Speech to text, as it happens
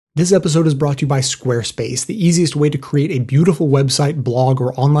This episode is brought to you by Squarespace, the easiest way to create a beautiful website, blog,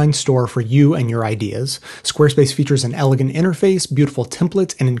 or online store for you and your ideas. Squarespace features an elegant interface, beautiful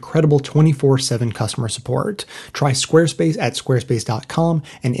templates, and incredible 24/7 customer support. Try Squarespace at squarespace.com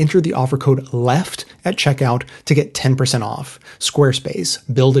and enter the offer code LEFT at checkout to get 10% off. Squarespace,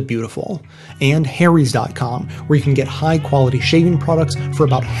 build it beautiful. And Harry's.com, where you can get high-quality shaving products for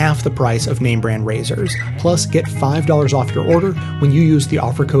about half the price of name brand razors. Plus, get $5 off your order when you use the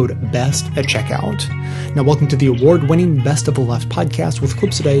offer code BEST at checkout. Now, welcome to the award-winning Best of the Left podcast with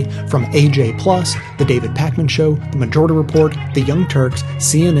clips today from AJ Plus, The David Pakman Show, The Majority Report, The Young Turks,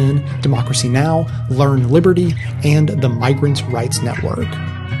 CNN, Democracy Now!, Learn Liberty, and the Migrants' Rights Network.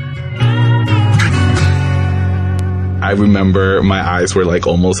 I remember my eyes were like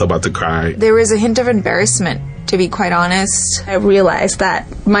almost about to cry. There was a hint of embarrassment, to be quite honest. I realized that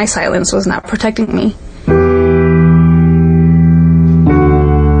my silence was not protecting me.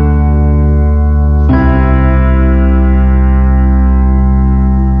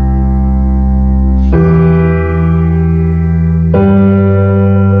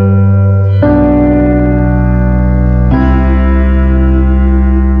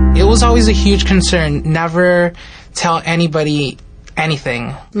 It was always a huge concern. Never tell anybody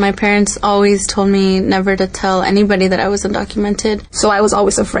anything. My parents always told me never to tell anybody that I was undocumented, so I was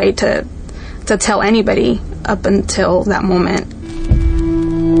always afraid to tell anybody up until that moment.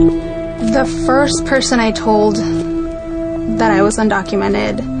 The first person I told that I was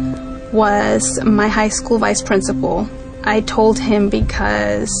undocumented was my high school vice principal. I told him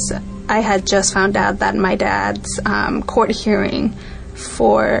because I had just found out that my dad's court hearing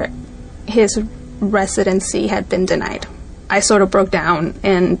for his residency had been denied. I sort of broke down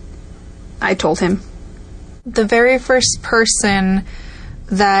and I told him. The very first person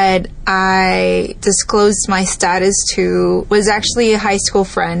that I disclosed my status to was actually a high school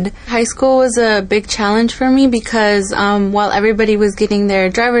friend. High school was a big challenge for me because while everybody was getting their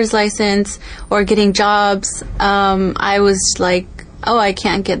driver's license or getting jobs, I was like, oh, I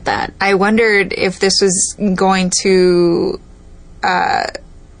can't get that. I wondered if this was going to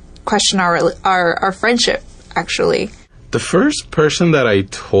question our friendship, actually. The first person that I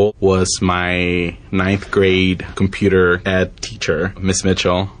told was my 9th grade computer ed teacher, Miss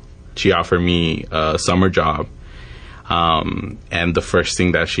Mitchell. She offered me a summer job. And the first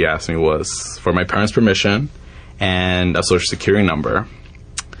thing that she asked me was for my parents' permission and a social security number,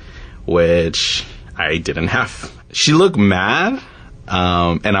 which I didn't have. She looked mad.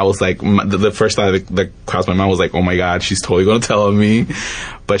 And I was like, the first thought that crossed my mind was like, oh my God, she's totally going to tell on me.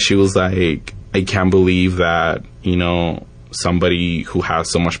 But she was like, I can't believe that, somebody who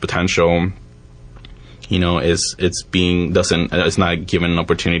has so much potential, is not given an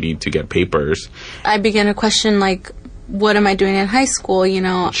opportunity to get papers. I began to question, like, what am I doing in high school,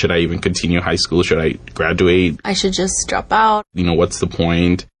 Should I even continue high school? Should I graduate? I should just drop out. What's the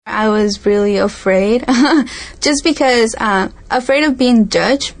point? I was really afraid, just because afraid of being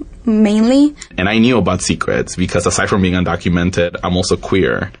judged, mainly. And I knew about secrets because aside from being undocumented, I'm also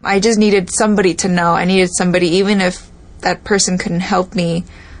queer. I just needed somebody to know. I needed somebody, even if that person couldn't help me,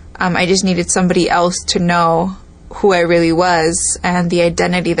 I just needed somebody else to know who I really was and the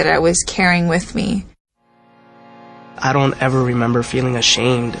identity that I was carrying with me. I don't ever remember feeling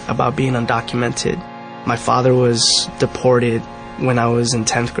ashamed about being undocumented. My father was deported when I was in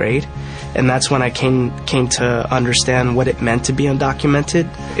 10th grade, and that's when I came to understand what it meant to be undocumented.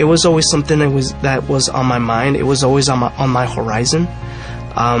 It was always something that was on my mind. It was always on my horizon,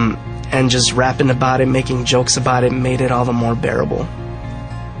 and just rapping about it, making jokes about it, made it all the more bearable.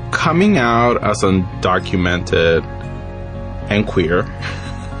 Coming out as undocumented and queer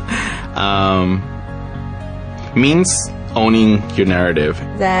means owning your narrative.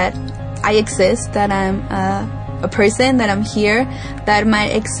 That I exist, that I'm a person, that I'm here, that my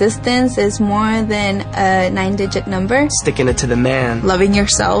existence is more than a 9-digit number. Sticking it to the man. Loving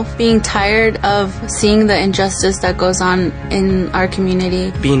yourself. Being tired of seeing the injustice that goes on in our community.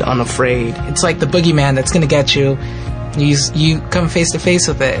 Being unafraid. It's like the boogeyman that's going to get you. You come face to face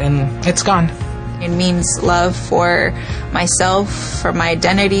with it and it's gone. It means love for myself, for my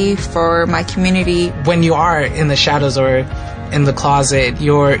identity, for my community. When you are in the shadows or in the closet,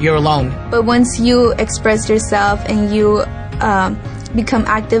 you're alone. But once you express yourself and you become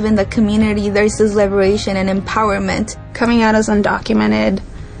active in the community, there's this liberation and empowerment. Coming out as undocumented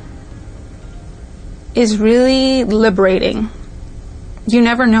is really liberating. You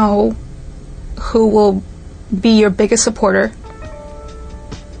never know who will be your biggest supporter.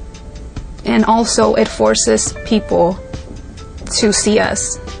 And also it forces people to see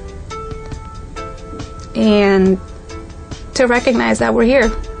us and to recognize that we're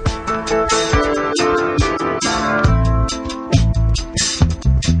here.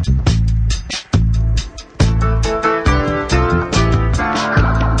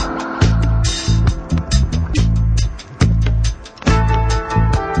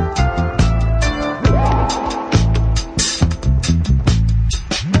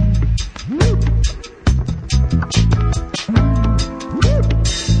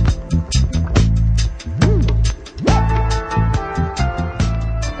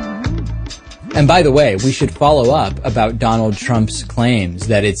 And by the way, we should follow up about Donald Trump's claims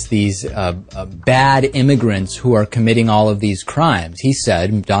that it's these bad immigrants who are committing all of these crimes. He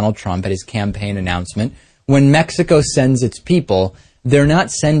said, Donald Trump, at his campaign announcement, when Mexico sends its people, they're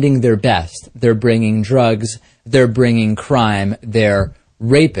not sending their best. They're bringing drugs. They're bringing crime. They're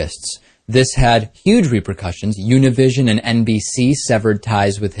rapists. This had huge repercussions. Univision and NBC severed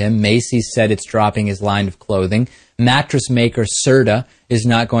ties with him. Macy's said it's dropping his line of clothing. Mattress maker Serta is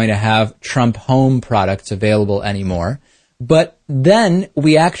not going to have Trump home products available anymore. But then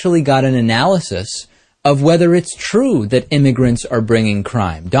we actually got an analysis of whether it's true that immigrants are bringing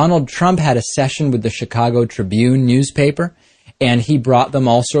crime. Donald Trump had a session with the Chicago Tribune newspaper, and he brought them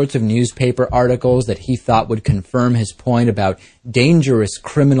all sorts of newspaper articles that he thought would confirm his point about dangerous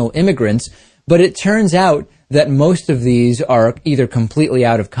criminal immigrants. But it turns out that most of these are either completely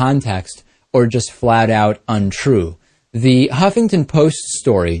out of context or just flat out untrue. The Huffington Post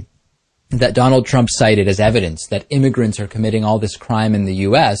story that Donald Trump cited as evidence that immigrants are committing all this crime in the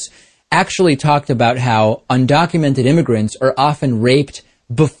U.S. actually talked about how undocumented immigrants are often raped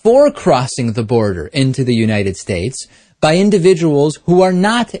before crossing the border into the United States by individuals who are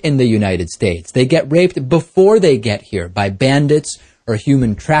not in the United States. They get raped before they get here by bandits or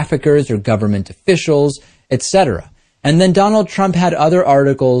human traffickers or government officials, etc. And then Donald Trump had other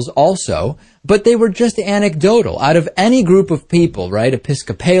articles also, but they were just anecdotal. Out of any group of people, right,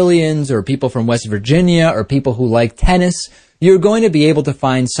 Episcopalians or people from West Virginia or people who like tennis, you're going to be able to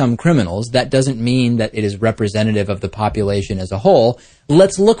find some criminals. That doesn't mean that it is representative of the population as a whole.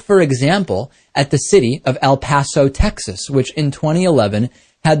 Let's look, for example, at the city of El Paso, Texas, which in 2011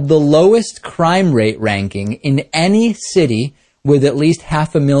 had the lowest crime rate ranking in any city with at least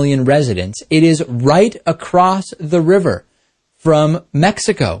 500,000 residents. It is right across the river from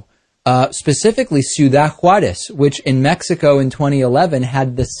Mexico, specifically Ciudad Juarez, which in Mexico in 2011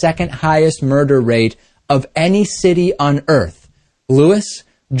 had the second highest murder rate of any city on earth. Lewis,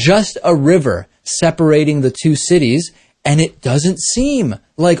 just a river separating the two cities, and it doesn't seem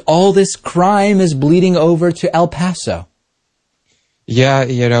like all this crime is bleeding over to El Paso. Yeah,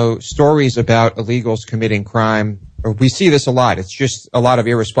 stories about illegals committing crime, we see this a lot. It's just a lot of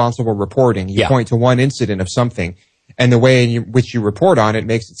irresponsible reporting. You point to one incident of something, and the way in which you report on it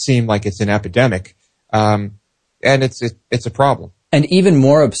makes it seem like it's an epidemic. And it's a problem. And even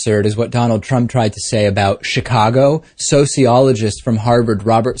more absurd is what Donald Trump tried to say about Chicago. Sociologist from Harvard,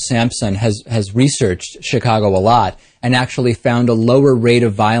 Robert Sampson, has researched Chicago a lot and actually found a lower rate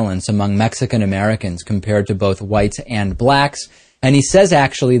of violence among Mexican Americans compared to both whites and blacks. And he says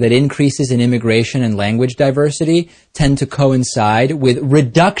actually that increases in immigration and language diversity tend to coincide with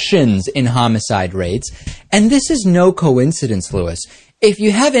reductions in homicide rates. And this is no coincidence, Lewis. If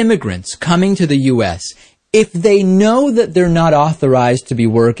you have immigrants coming to the U.S., if they know that they're not authorized to be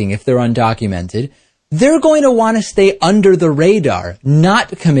working, if they're undocumented, they're going to want to stay under the radar,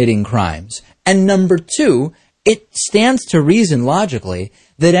 not committing crimes. And number two, it stands to reason logically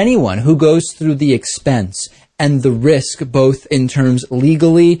that anyone who goes through the expense and the risk, both in terms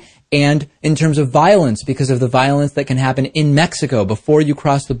legally and in terms of violence, because of the violence that can happen in Mexico before you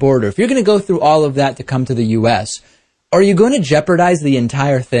cross the border. If you're going to go through all of that to come to the U.S., are you going to jeopardize the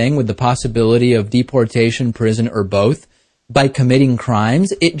entire thing with the possibility of deportation, prison, or both by committing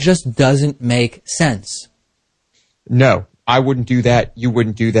crimes? It just doesn't make sense. No, I wouldn't do that. You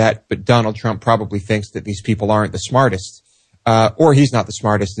wouldn't do that. But Donald Trump probably thinks that these people aren't the smartest. Or he's not the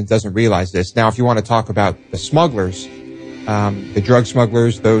smartest and doesn't realize this. Now, if you want to talk about the smugglers, the drug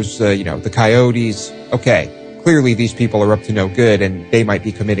smugglers, those, the coyotes, okay, clearly these people are up to no good and they might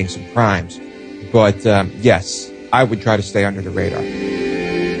be committing some crimes. But, yes, I would try to stay under the radar.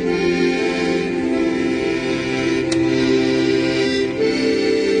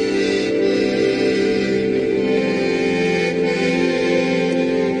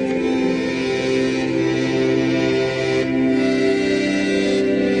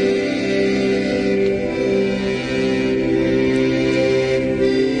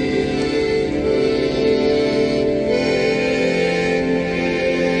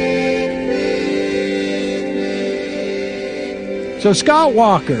 So Scott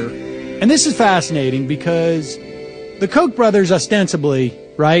Walker, and this is fascinating because the Koch brothers ostensibly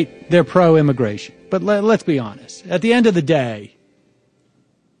right? They're pro-immigration. But let's be honest. At the end of the day,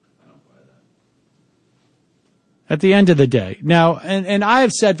 now, and I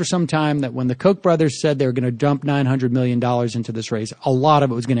have said for some time that when the Koch brothers said they were going to dump $900 million into this race, a lot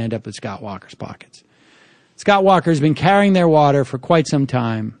of it was going to end up in Scott Walker's pockets. Scott Walker has been carrying their water for quite some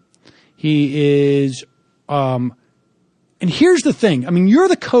time. He is, and here's the thing. I mean, you're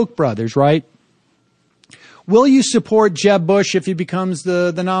the Koch brothers, right? Will you support Jeb Bush if he becomes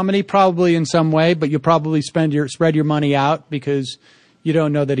the nominee? Probably in some way, but you'll probably spread your money out because you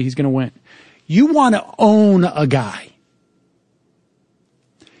don't know that he's going to win. You want to own a guy.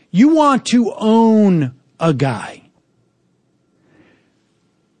 You want to own a guy.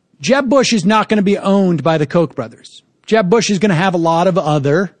 Jeb Bush is not going to be owned by the Koch brothers. Jeb Bush is going to have a lot of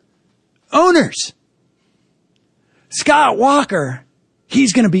other owners. Scott Walker,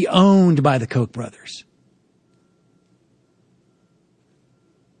 he's going to be owned by the Koch brothers.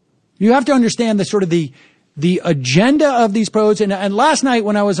 You have to understand the sort of the agenda of these pros. And last night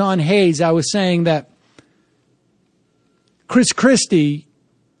when I was on Hayes, I was saying that Chris Christie,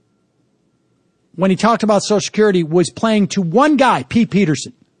 when he talked about Social Security, was playing to one guy, Pete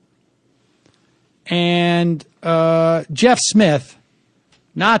Peterson. And Jeff Smith,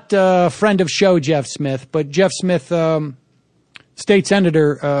 not a friend of show Jeff Smith, but Jeff Smith, state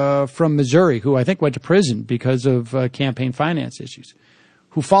senator from Missouri, who I think went to prison because of campaign finance issues,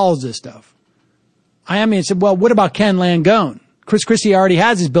 who follows this stuff. I said, well, what about Ken Langone? Chris Christie already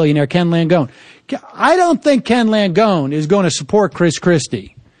has his billionaire, Ken Langone. I don't think Ken Langone is going to support Chris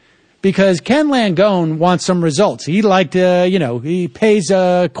Christie because Ken Langone wants some results. He he pays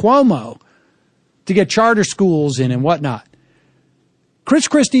Cuomo to get charter schools in and whatnot. Chris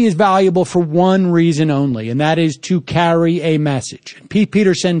Christie is valuable for one reason only, and that is to carry a message. Pete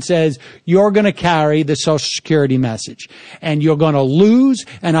Peterson says, you're going to carry the Social Security message, and you're going to lose,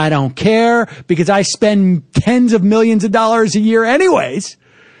 and I don't care, because I spend tens of millions of dollars a year anyways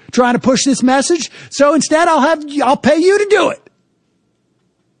trying to push this message, so instead I'll pay you to do it.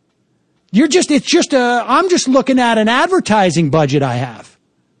 I'm just looking at an advertising budget I have.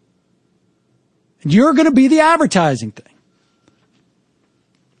 You're going to be the advertising thing.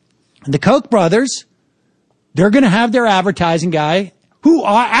 The Koch brothers, they're going to have their advertising guy who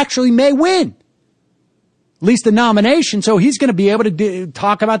actually may win. At least the nomination, so he's going to be able to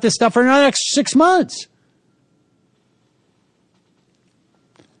talk about this stuff for the next 6 months.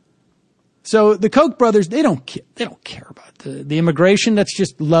 So the Koch brothers, they don't care about the immigration. That's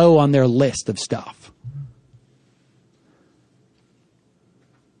just low on their list of stuff.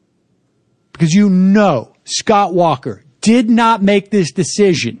 Because Scott Walker did not make this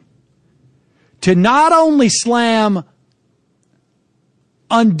decision to not only slam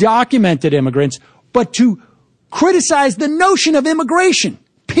undocumented immigrants, but to criticize the notion of immigration,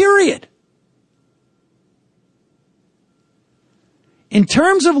 period. In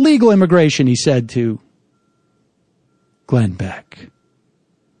terms of legal immigration, he said to Glenn Beck,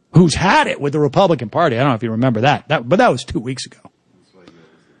 who's had it with the Republican Party. I don't know if you remember that, but that was 2 weeks ago.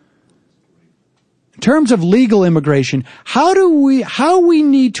 In terms of legal immigration, how we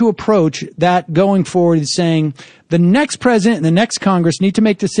need to approach that going forward is saying the next president and the next Congress need to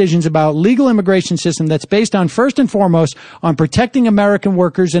make decisions about legal immigration system that's based on, first and foremost, on protecting American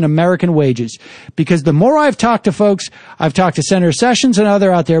workers and American wages. Because the more I've talked to folks, I've talked to Senator Sessions and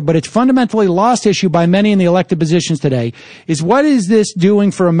other out there, but it's fundamentally lost issue by many in the elected positions today, is what is this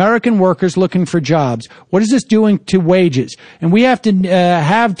doing for American workers looking for jobs? What is this doing to wages? And we have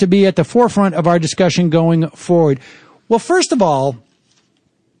to be at the forefront of our discussion going forward. Well, first of all,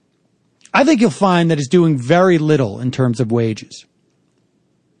 I think you'll find that it's doing very little in terms of wages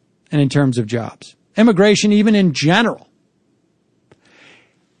and in terms of jobs. Immigration, even in general.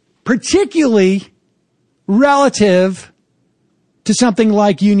 Particularly relative to something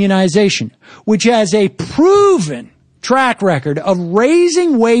like unionization, which has a proven track record of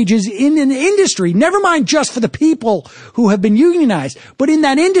raising wages in an industry, never mind just for the people who have been unionized, but in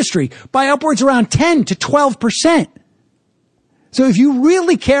that industry by upwards around 10 to 12%. So if you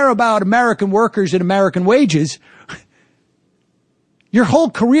really care about American workers and American wages, your whole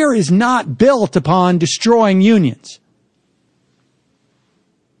career is not built upon destroying unions.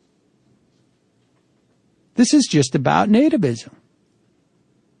 This is just about nativism.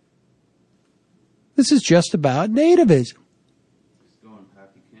 This is just about nativism.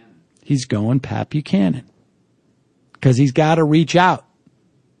 He's going Pat Buchanan. Because he's got to reach out.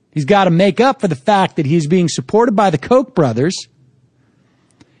 He's got to make up for the fact that he's being supported by the Koch brothers.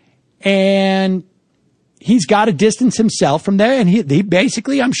 And he's got to distance himself from there. And he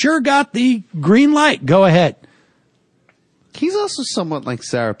basically, I'm sure, got the green light. Go ahead. He's also somewhat like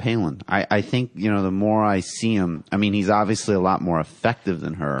Sarah Palin. I think, the more I see him, I mean, he's obviously a lot more effective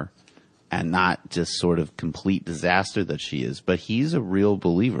than her and not just sort of complete disaster that she is, but he's a real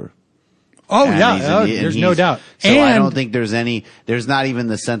believer. Oh, yeah, there's no doubt. So I don't think there's not even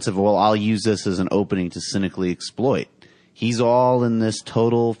the sense of, well, I'll use this as an opening to cynically exploit. He's all in this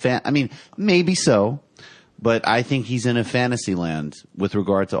total maybe so. But I think he's in a fantasy land with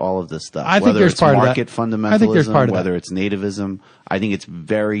regard to all of this stuff. I think there's part of that. Whether it's market fundamentalism, whether it's nativism, I think it's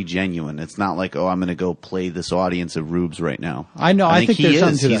very genuine. It's not like, I'm going to go play this audience of rubes right now. I know. I think there's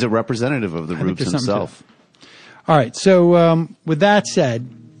something to that. He's a representative of the rubes himself. All right. So with that said,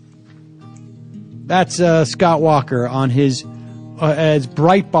 that's Scott Walker on his, as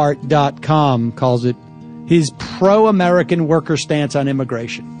Breitbart.com calls it, his pro-American worker stance on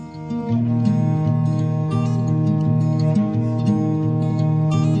immigration.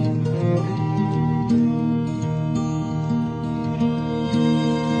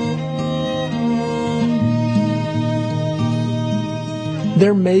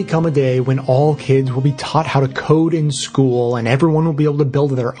 There may come a day when all kids will be taught how to code in school and everyone will be able to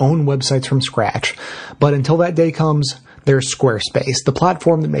build their own websites from scratch. But until that day comes, there's Squarespace, the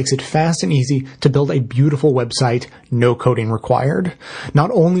platform that makes it fast and easy to build a beautiful website, no coding required. Not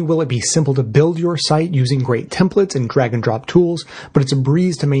only will it be simple to build your site using great templates and drag and drop tools, but it's a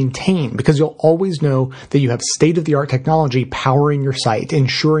breeze to maintain because you'll always know that you have state-of-the-art technology powering your site,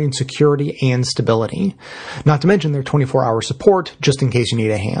 ensuring security and stability. Not to mention their 24-hour support, just in case you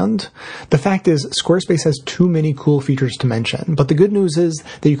need a hand. The fact is, Squarespace has too many cool features to mention, but the good news is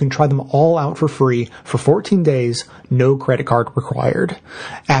that you can try them all out for free for 14 days, no credit card required.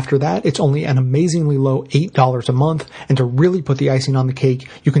 After that, it's only an amazingly low $8 a month, and to really put the icing on the cake,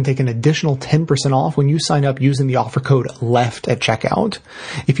 you can take an additional 10% off when you sign up using the offer code LEFT at checkout.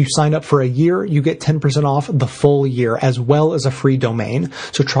 If you sign up for a year, you get 10% off the full year, as well as a free domain.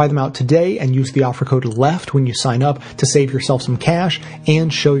 So try them out today and use the offer code LEFT when you sign up to save yourself some cash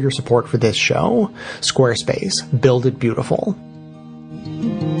and show your support for this show. Squarespace. Build it beautiful.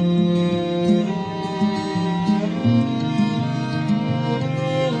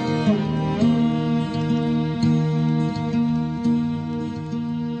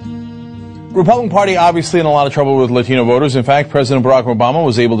 Republican Party obviously in a lot of trouble with Latino voters. In fact, President Barack Obama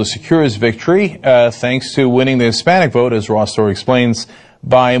was able to secure his victory thanks to winning the Hispanic vote, as Ross Story explains,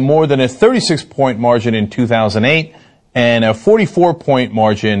 by more than a 36-point margin in 2008 and a 44-point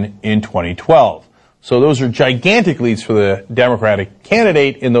margin in 2012. So those are gigantic leads for the Democratic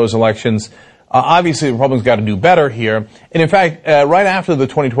candidate in those elections. Obviously, the Republicans got to do better here. And in fact, right after the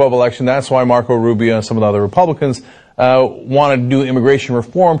 2012 election, that's why Marco Rubio and some of the other Republicans wanted to do immigration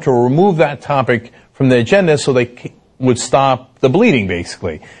reform to remove that topic from the agenda so they would stop the bleeding,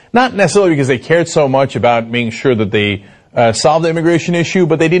 basically. Not necessarily because they cared so much about making sure that they solved the immigration issue,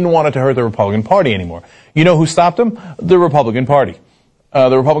 but they didn't want it to hurt the Republican Party anymore. You know who stopped them? The Republican Party.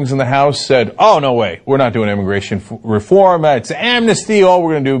 The Republicans in the House said, oh, no way, we're not doing immigration reform. It's amnesty. All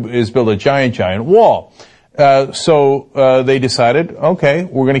we're going to do is build a giant, giant wall. So they decided, okay,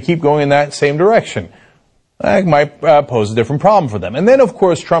 we're going to keep going in that same direction. That might pose a different problem for them. And then, of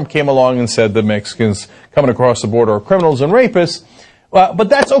course, Trump came along and said the Mexicans coming across the border are criminals and rapists. But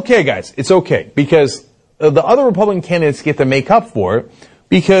that's okay, guys. It's okay. Because the other Republican candidates get to make up for it.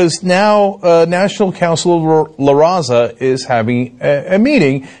 Because now National Council of La Raza is having a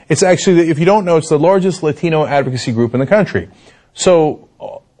meeting. It's actually, if you don't know, it's the largest Latino advocacy group in the country. So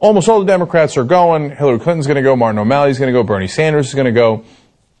almost all the Democrats are going. Hillary Clinton's going to go. Martin O'Malley's going to go. Bernie Sanders is going to go.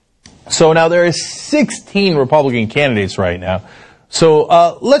 So now there are 16 Republican candidates right now.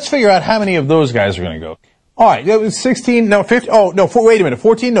 So let's figure out how many of those guys are going to go. All right, that was 16, no, 15, oh, no, wait a minute,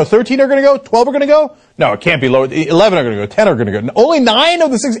 14, no, 13 are going to go, 12 are going to go? No, it can't be lower, 11 are going to go, 10 are going to go. Only 9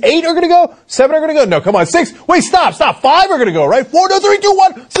 of the 8 are going to go? 7 are going to go? No, come on, 6, wait, stop, 5 are going to go, right? 4, no, 3, 2,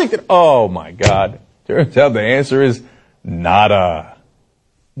 1, 6, oh my God. Turns out the answer is nada.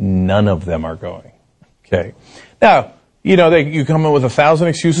 None of them are going. Okay. Now, you know, you come in with 1,000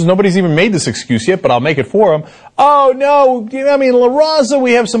 excuses. Nobody's even made this excuse yet, but I'll make it for them. Oh, no, I mean, La Raza,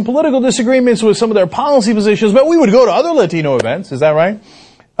 we have some political disagreements with some of their policy positions, but we would go to other Latino events. Is that right?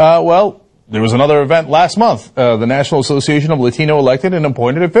 Well, there was another event last month, the National Association of Latino Elected and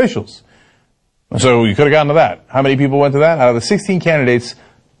Appointed Officials. So you could have gotten to that. How many people went to that? Out of the 16 candidates,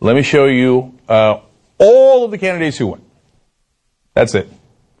 let me show you all of the candidates who went. That's it.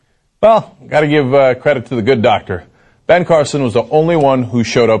 Well, got to give credit to the good doctor. Ben Carson was the only one who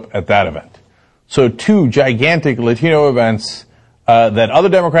showed up at that event. So 2 gigantic Latino events that other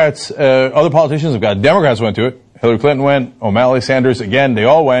Democrats, other politicians have got. Democrats went to it. Hillary Clinton went. O'Malley, Sanders, again, they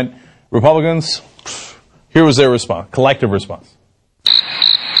all went. Republicans, Here was their response, collective response.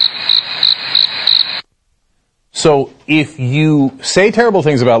 So if you say terrible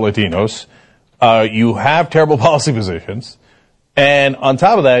things about Latinos, you have terrible policy positions, and on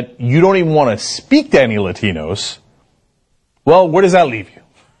top of that, you don't even want to speak to any Latinos, well, where does that leave you?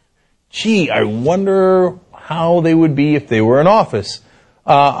 Gee, I wonder how they would be if they were in office.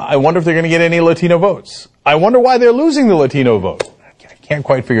 I wonder if they're going to get any Latino votes. I wonder why they're losing the Latino vote. I can't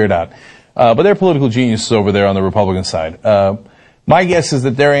quite figure it out. But they're political geniuses over there on the Republican side. My guess is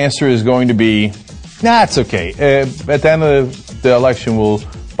that their answer is going to be, nah, it's okay. At the end of the election, we'll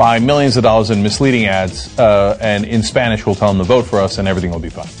buy millions of dollars in misleading ads, and in Spanish we'll tell them to vote for us and everything will be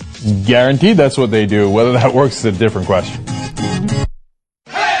fine. Guaranteed that's what they do. Whether that works is a different question.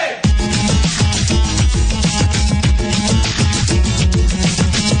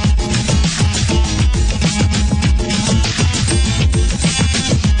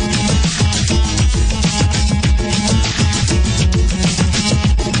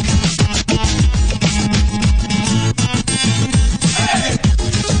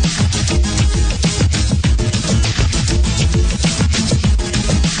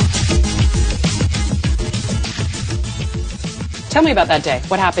 Tell me about that day.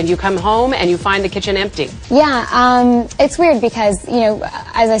 What happened? You come home and you find the kitchen empty. Yeah, it's weird because, you know,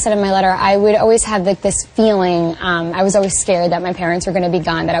 as I said in my letter, I would always have like this feeling, I was always scared that my parents were going to be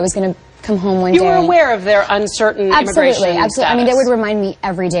gone, that I was going to come home one day. You were aware of their uncertain immigration status. status. I mean, they would remind me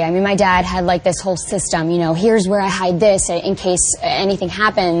every day. I mean, my dad had like this whole system, you know, here's where I hide this in case anything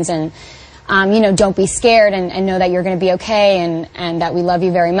happens, and you know, don't be scared and know that you're going to be okay, and that we love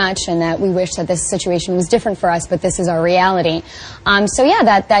you very much, and that we wish that this situation was different for us, but this is our reality. So yeah,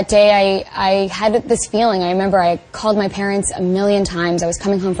 that day I had this feeling. I remember I called my parents a million times. I was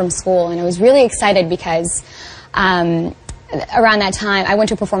coming home from school, and I was really excited because around that time, I went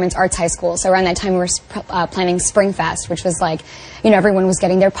to performance arts high school, so around that time we were planning Springfest, which was like, you know, everyone was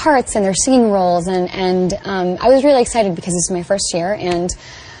getting their parts and their singing roles, and I was really excited because this was my first year, and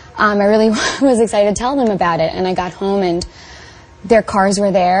I really was excited to tell them about it. And I got home and their cars were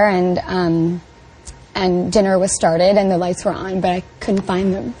there, and dinner was started and the lights were on, but I couldn't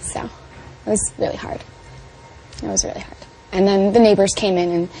find them. So it was really hard. It was really hard. And then the neighbors came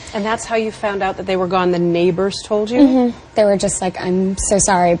in and that's how you found out that they were gone? The neighbors told you? Mm-hmm. They were just like, I'm so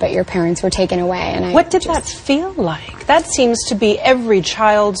sorry, but your parents were taken away. And what did that feel like? That seems to be every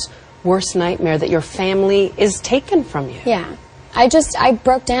child's worst nightmare, that your family is taken from you. Yeah. I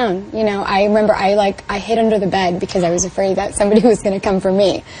broke down, you know. I remember I hid under the bed because I was afraid that somebody was going to come for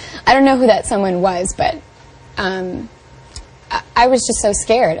me. I don't know who that someone was, but I was just so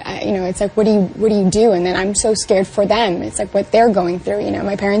scared. You know, it's like, what do you do? And then I'm so scared for them. It's like what they're going through. You know,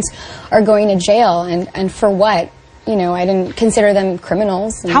 my parents are going to jail, and for what? You know, I didn't consider them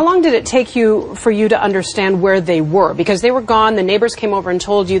criminals. How long did it take for you to understand where they were? Because they were gone. The neighbors came over and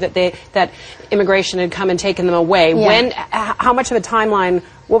told you that immigration had come and taken them away. Yeah. How much of a timeline?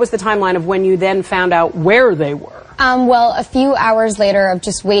 What was the timeline of when you then found out where they were? Well, a few hours later of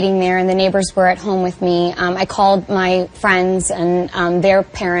just waiting there, and the neighbors were at home with me. I called my friends and their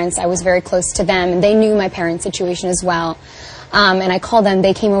parents. I was very close to them, and they knew my parents' situation as well. And I called them.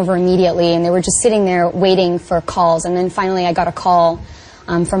 They came over immediately, and they were just sitting there waiting for calls. And then finally, I got a call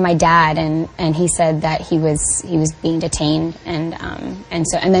from my dad, and he said that he was being detained, and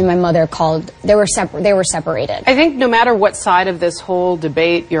then my mother called. They were separated. I think no matter what side of this whole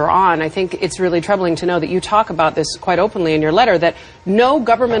debate you're on, I think it's really troubling to know that you talk about this quite openly in your letter, that no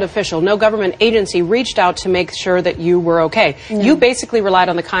government official, no government agency reached out to make sure that you were okay. No. You basically relied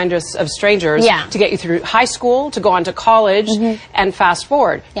on the kindness of strangers to get you through high school, to go on to college, and fast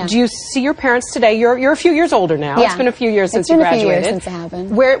forward. Yeah. Do you see your parents today? You're a few years older now. Yeah. It's been a few years since you graduated. It's been a few years since it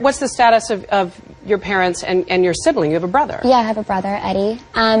happened. What's the status of your parents and your sibling? You have a brother. Yeah, I have a brother, Eddie.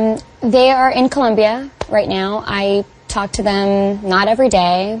 They are in Colombia right now. I talk to them not every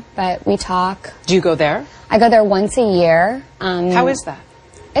day, but we talk. Do you go there? I go there once a year. How is that?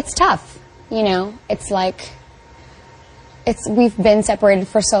 It's tough. You know, it's like we've been separated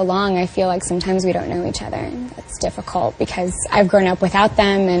for so long. I feel like sometimes we don't know each other. That's difficult because I've grown up without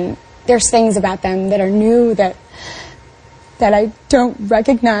them, and there's things about them that are new that I don't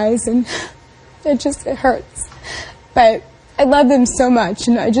recognize, and it hurts. But I love them so much,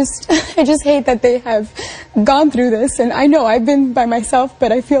 and I just hate that they have gone through this. And I know I've been by myself,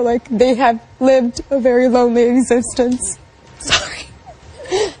 but I feel like they have lived a very lonely existence.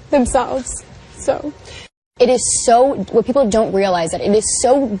 Themselves. So it is so, what people don't realize, that it is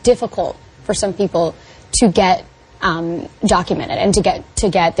so difficult for some people to get documented and to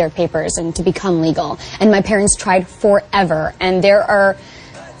get their papers and to become legal. And my parents tried forever, and there are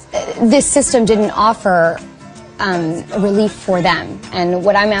this system didn't offer relief for them. And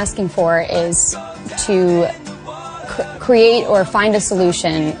what I'm asking for is to create or find a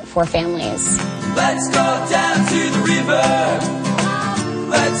solution for families. Let's go down to the river.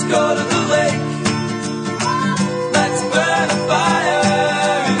 Let's go to the lake. Let's burn a fire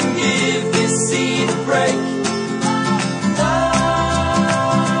and give this scene a break.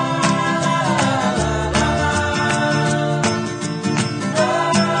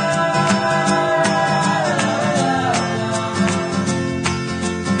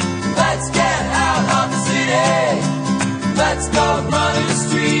 Let's get out of the city. Let's go running the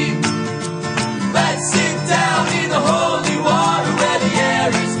street. Let's sit down in the holy water where the air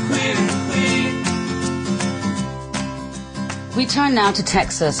is clear and clean. We turn now to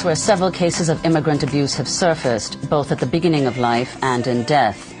Texas, where several cases of immigrant abuse have surfaced, both at the beginning of life and in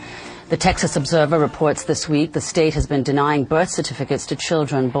death. The Texas Observer reports this week the state has been denying birth certificates to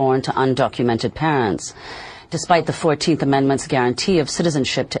children born to undocumented parents. Despite the 14th Amendment's guarantee of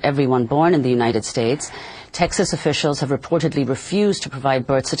citizenship to everyone born in the United States, Texas officials have reportedly refused to provide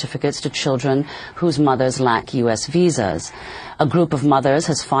birth certificates to children whose mothers lack U.S. visas. A group of mothers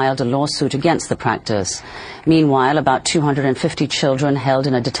has filed a lawsuit against the practice. Meanwhile, about 250 children held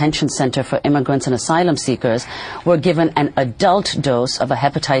in a detention center for immigrants and asylum seekers were given an adult dose of a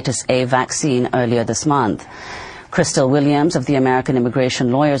hepatitis A vaccine earlier this month. Crystal Williams of the American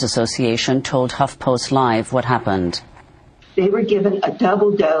Immigration Lawyers Association told HuffPost Live what happened. They were given a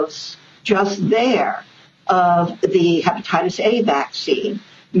double dose just there of the hepatitis A vaccine.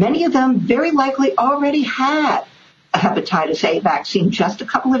 Many of them very likely already had a hepatitis A vaccine just a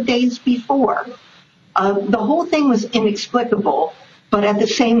couple of days before. The whole thing was inexplicable, but at the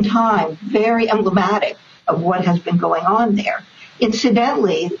same time, very emblematic of what has been going on there.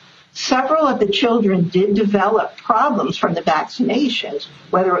 Incidentally, several of the children did develop problems from the vaccinations.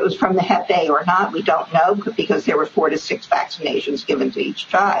 Whether it was from the Hep A or not, we don't know, because there were 4 to 6 vaccinations given to each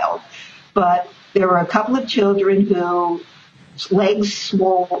child. But there were a couple of children whose legs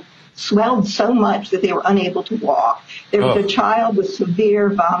swelled so much that they were unable to walk. There was a child with severe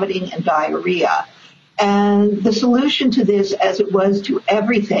vomiting and diarrhea. And the solution to this, as it was to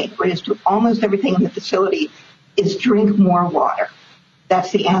everything, or is to almost everything in the facility, is drink more water.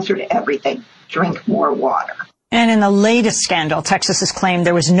 That's the answer to everything. Drink more water. And in the latest scandal, Texas has claimed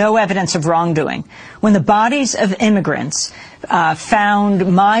there was no evidence of wrongdoing. When the bodies of immigrants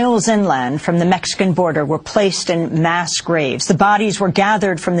found miles inland from the Mexican border were placed in mass graves. The bodies were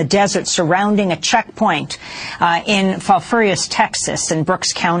gathered from the desert surrounding a checkpoint in Falfurrias, Texas, in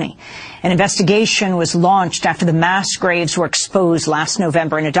Brooks County. An investigation was launched after the mass graves were exposed last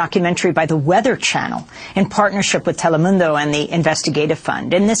November in a documentary by the Weather Channel in partnership with Telemundo and the Investigative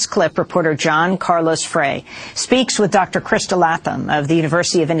Fund. In this clip, reporter John Carlos Frey speaks with Dr. Krista Latham of the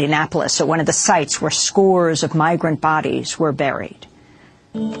University of Indianapolis at one of the sites where scores of migrant bodies were buried.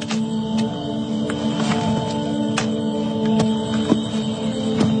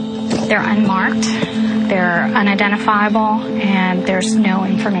 They're unmarked, they're unidentifiable, and there's no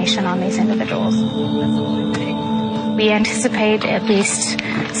information on these individuals. We anticipate at least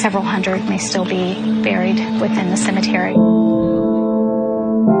several hundred may still be buried within the cemetery.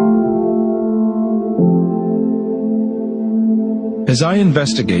 As I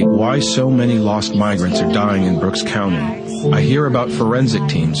investigate why so many lost migrants are dying in Brooks County, I hear about forensic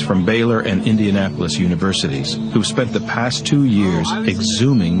teams from Baylor and Indianapolis universities who've spent the past 2 years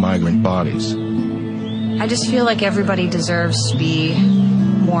exhuming migrant bodies. I just feel like everybody deserves to be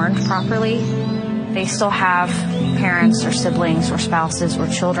mourned properly. They still have parents or siblings or spouses or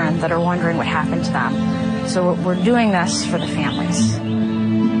children that are wondering what happened to them. So we're doing this for the families.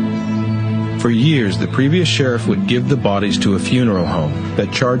 For years, the previous sheriff would give the bodies to a funeral home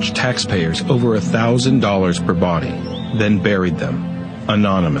that charged taxpayers over $1,000 per body, then buried them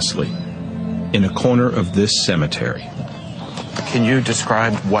anonymously in a corner of this cemetery. Can you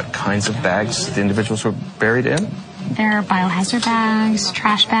describe what kinds of bags the individuals were buried in? There are biohazard bags,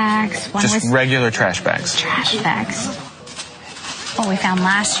 trash bags. Just regular trash bags? Trash bags. What we found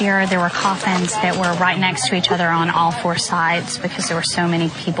last year, there were coffins that were right next to each other on all 4 sides because there were so many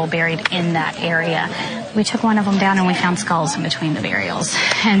people buried in that area. We took one of them down and we found skulls in between the burials.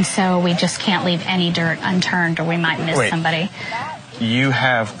 And so we just can't leave any dirt unturned or we might miss somebody. You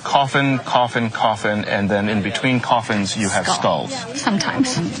have coffin, and then in between coffins you have skulls.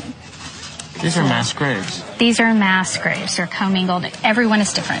 Sometimes. These are mass graves. These are mass graves. They're commingled. Everyone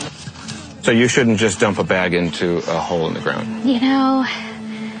is different. So you shouldn't just dump a bag into a hole in the ground. You know,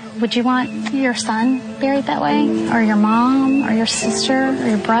 would you want your son buried that way? Or your mom? Or your sister? Or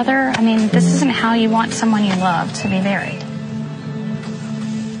your brother? I mean, this isn't how you want someone you love to be buried.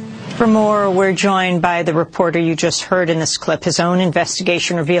 For more, we're joined by the reporter you just heard in this clip, his own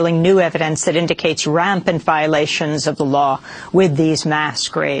investigation revealing new evidence that indicates rampant violations of the law with these mass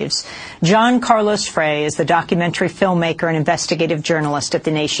graves. John Carlos Frey is the documentary filmmaker and investigative journalist at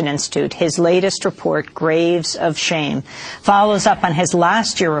the Nation Institute. His latest report, Graves of Shame, follows up on his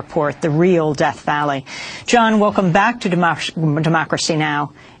last year report, The Real Death Valley. John, welcome back to Democracy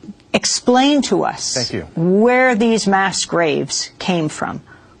Now! Explain to us where these mass graves came from.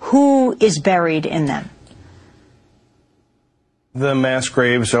 Who is buried in them? The mass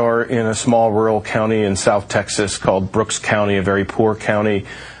graves are in a small rural county in South Texas called Brooks County, a very poor county.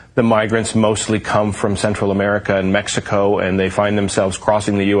 The migrants mostly come from Central America and Mexico, and they find themselves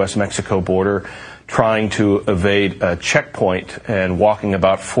crossing the U.S.-Mexico border, trying to evade a checkpoint and walking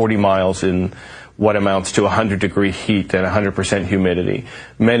about 40 miles in what amounts to 100-degree heat and 100% humidity.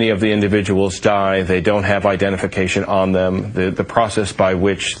 Many of the individuals die. They don't have identification on them. The process by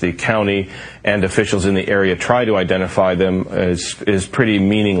which the county and officials in the area try to identify them is pretty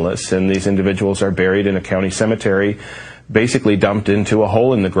meaningless, and these individuals are buried in a county cemetery, basically dumped into a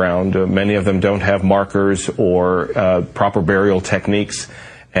hole in the ground. Many of them don't have markers or proper burial techniques.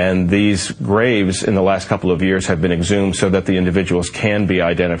 And these graves in the last couple of years have been exhumed so that the individuals can be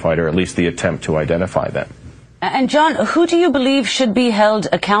identified, or at least the attempt to identify them. And John, who do you believe should be held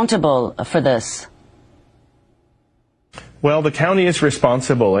accountable for this? Well, the county is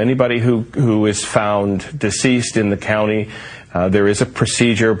responsible. Anybody who is found deceased in the county, there is a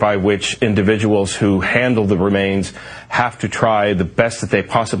procedure by which individuals who handle the remains have to try the best that they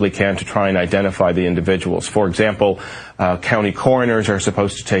possibly can to try and identify the individuals. For example, county coroners are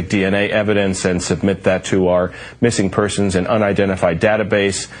supposed to take DNA evidence and submit that to our missing persons and unidentified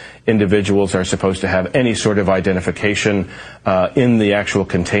database. Individuals are supposed to have any sort of identification in the actual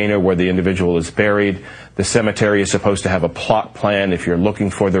container where the individual is buried. The cemetery is supposed to have a plot plan. If you're looking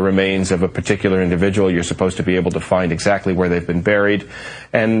for the remains of a particular individual, you're supposed to be able to find exactly where they've been buried.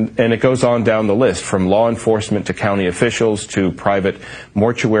 And it goes on down the list, from law enforcement to county officials to private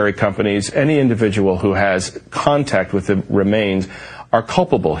mortuary companies. Any individual who has contact with the remains are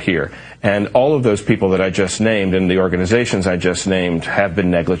culpable here. And all of those people that I just named and the organizations I just named have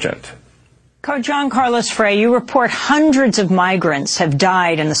been negligent. John Carlos Frey, you report hundreds of migrants have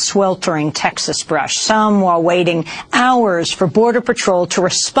died in the sweltering Texas brush, some while waiting hours for Border Patrol to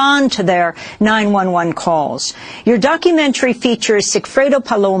respond to their 911 calls. Your documentary features Sigfredo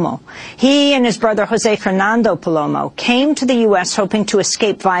Palomo. He and his brother Jose Fernando Palomo came to the U.S. hoping to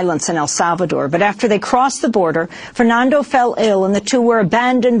escape violence in El Salvador, but after they crossed the border, Fernando fell ill and the two were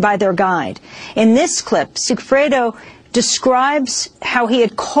abandoned by their guide. In this clip, Sigfredo describes how he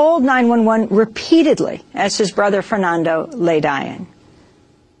had called 911 repeatedly as his brother Fernando lay dying.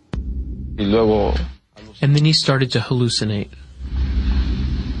 And then he started to hallucinate.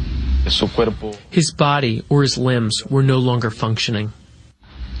 His body or his limbs were no longer functioning.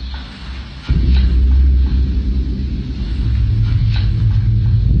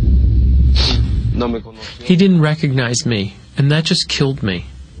 He didn't recognize me, and that just killed me.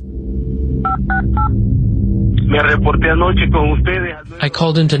 I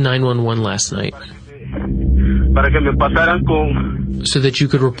called into 911 last night so that you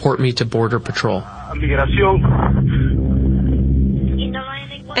could report me to Border Patrol.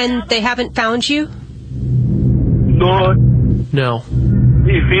 And they haven't found you? No.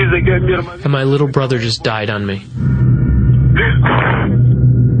 And my little brother just died on me.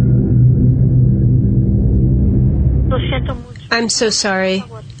 I'm so sorry.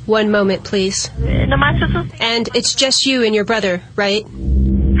 One moment, please. And it's just you and your brother, right?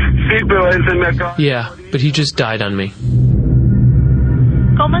 Yeah, but he just died on me.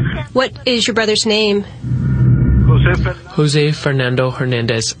 What is your brother's name? Jose Fernando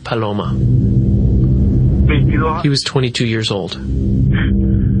Hernandez Paloma. He was 22 years old.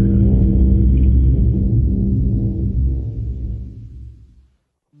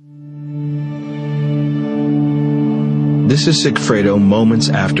 This is Sigfredo moments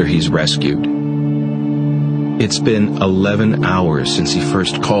after he's rescued. It's been 11 hours since he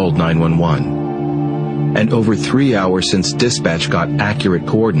first called 911, and over 3 hours since dispatch got accurate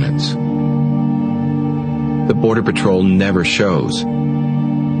coordinates. The Border Patrol never shows.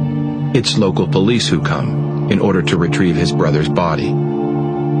 It's local police who come in order to retrieve his brother's body.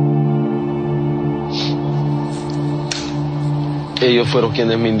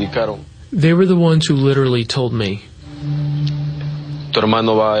 They were the ones who literally told me,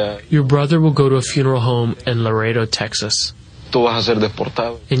 your brother will go to a funeral home in Laredo, Texas,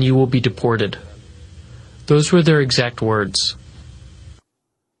 and you will be deported. Those were their exact words.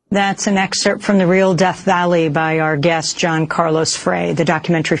 That's an excerpt from The Real Death Valley by our guest, John Carlos Frey, the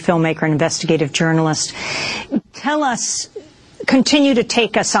documentary filmmaker and investigative journalist. Tell us, continue to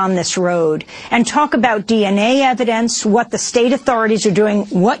take us on this road and talk about DNA evidence, what the state authorities are doing,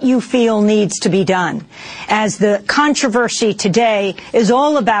 what you feel needs to be done. As the controversy today is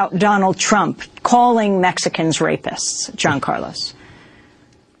all about Donald Trump calling Mexicans rapists. John Carlos.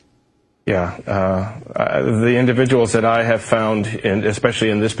 Yeah, the individuals that I have found, especially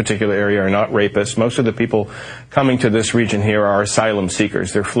in this particular area, are not rapists. Most of the people coming to this region here are asylum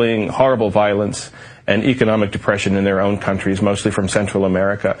seekers. They're fleeing horrible violence and economic depression in their own countries, mostly from Central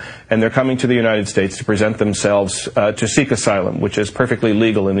America. And they're coming to the United States to present themselves to seek asylum, which is perfectly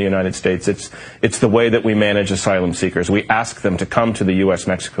legal in the United States. It's the way that we manage asylum seekers. We ask them to come to the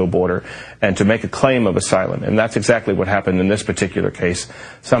U.S.-Mexico border and to make a claim of asylum. And that's exactly what happened in this particular case.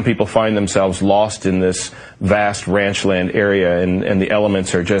 Some people find themselves lost in this vast ranchland area, and the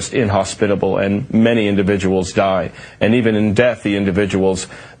elements are just inhospitable, and many individuals die. And even in death, the individuals,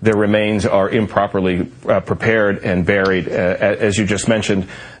 their remains are improperly prepared and buried. As you just mentioned,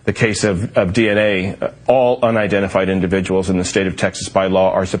 the case of DNA, all unidentified individuals in the state of Texas by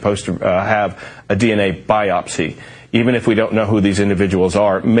law are supposed to have a DNA biopsy. Even if we don't know who these individuals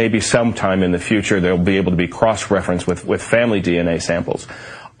are, maybe sometime in the future they'll be able to be cross-referenced with family DNA samples.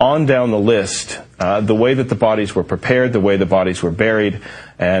 On down the list, the way that the bodies were prepared, the way the bodies were buried,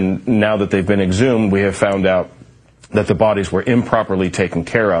 and now that they've been exhumed, we have found out that the bodies were improperly taken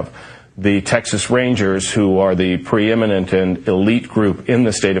care of. The Texas Rangers, who are the preeminent and elite group in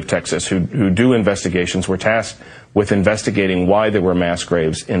the state of Texas who do investigations, were tasked with investigating why there were mass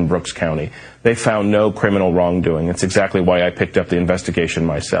graves in Brooks County. They found no criminal wrongdoing. It's exactly why I picked up the investigation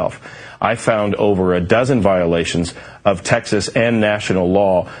myself. I found over a dozen violations of Texas and national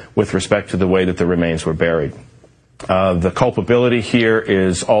law with respect to the way that the remains were buried. The culpability here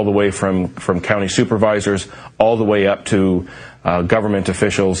is all the way from county supervisors all the way up to government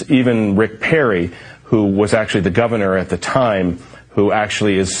officials. Even Rick Perry, who was actually the governor at the time, who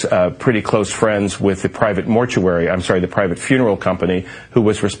actually is pretty close friends with the private the private funeral company who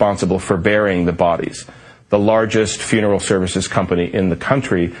was responsible for burying the bodies. The largest funeral services company in the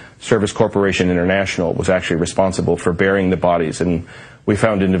country, Service Corporation International, was actually responsible for burying the bodies. And we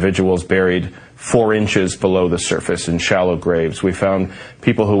found individuals buried 4 inches below the surface in shallow graves. We found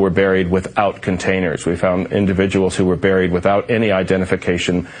people who were buried without containers. We found individuals who were buried without any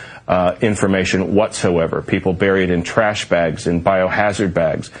identification information whatsoever. People buried in trash bags, in biohazard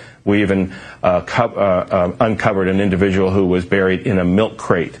bags. We even uncovered an individual who was buried in a milk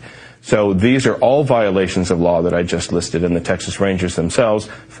crate. So these are all violations of law that I just listed, and the Texas Rangers themselves,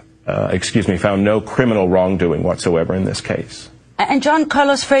 found no criminal wrongdoing whatsoever in this case. And John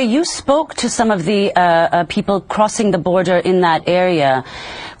Carlos Frey, you spoke to some of the people crossing the border in that area.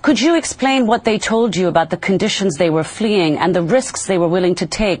 Could you explain what they told you about the conditions they were fleeing and the risks they were willing to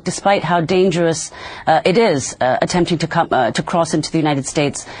take, despite how dangerous it is attempting to cross into the United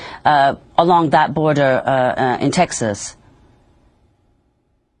States along that border in Texas?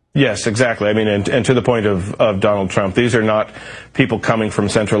 Yes, exactly. I mean, and to the point of Donald Trump, these are not people coming from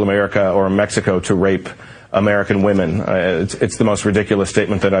Central America or Mexico to rape American women. It's the most ridiculous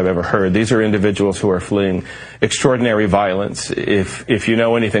statement that I've ever heard. These are individuals who are fleeing extraordinary violence. If you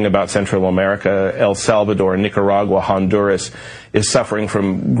know anything about Central America, El Salvador, Nicaragua, Honduras is suffering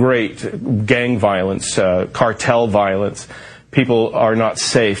from great gang violence, cartel violence. People are not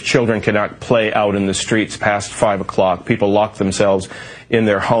safe. Children cannot play out in the streets past 5 o'clock. People lock themselves in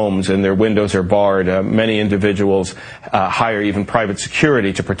their homes and their windows are barred. Many individuals hire even private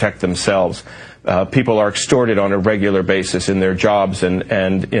security to protect themselves. People are extorted on a regular basis in their jobs and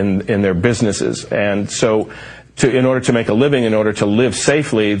in their businesses. And so in order to make a living, in order to live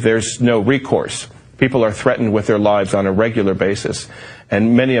safely, there's no recourse. People are threatened with their lives on a regular basis.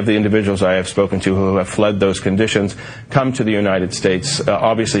 And many of the individuals I have spoken to who have fled those conditions come to the United States,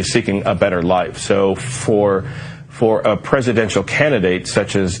 obviously seeking a better life. So for a presidential candidate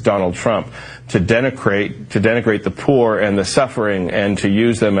such as Donald Trump to denigrate the poor and the suffering and to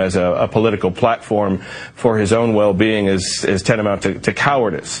use them as a political platform for his own well-being is tantamount to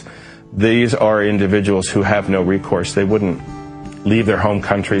cowardice. These are individuals who have no recourse. They wouldn't leave their home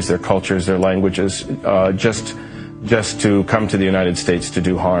countries, their cultures, their languages, just to come to the United States to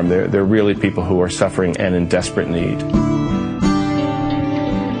do harm. They're really people who are suffering and in desperate need.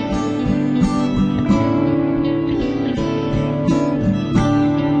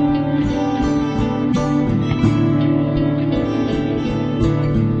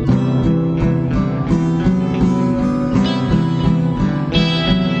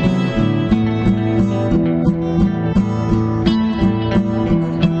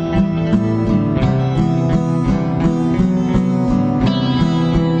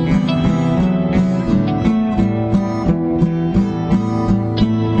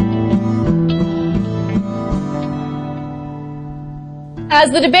 As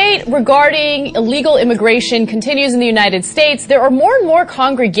the debate regarding illegal immigration continues in the United States, there are more and more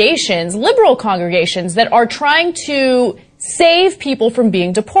congregations, liberal congregations, that are trying to save people from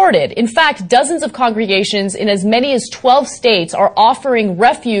being deported. In fact, dozens of congregations in as many as 12 states are offering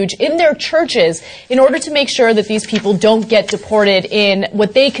refuge in their churches in order to make sure that these people don't get deported in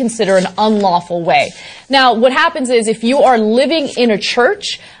what they consider an unlawful way. Now, what happens is if you are living in a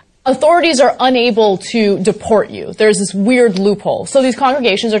church, authorities are unable to deport you. There's this weird loophole. So these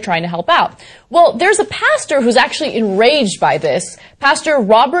congregations are trying to help out. Well, there's a pastor who's actually enraged by this, Pastor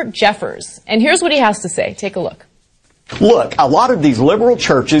Robert Jeffers. And here's what he has to say. Take a look. Look, a lot of these liberal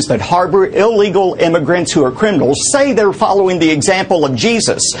churches that harbor illegal immigrants who are criminals say they're following the example of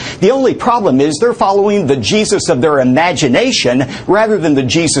Jesus. The only problem is they're following the Jesus of their imagination rather than the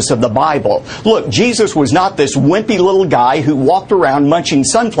Jesus of the Bible. Look, Jesus was not this wimpy little guy who walked around munching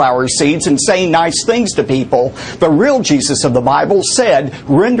sunflower seeds and saying nice things to people. The real Jesus of the Bible said,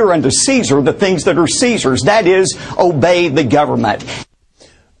 render unto Caesar the things that are Caesar's. That is, obey the government.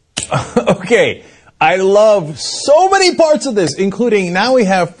 Okay. I love so many parts of this, including now we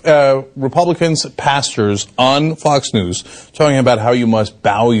have Republicans, pastors on Fox News talking about how you must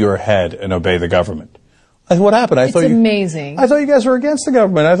bow your head and obey the government. What happened? It's amazing. I thought you guys were against the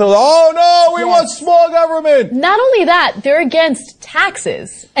government. I thought, oh no, we want small government. Not only that, they're against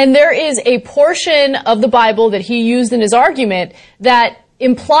taxes. And there is a portion of the Bible that he used in his argument that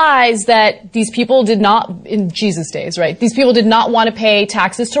implies that these people did not, in Jesus' days, right? These people did not want to pay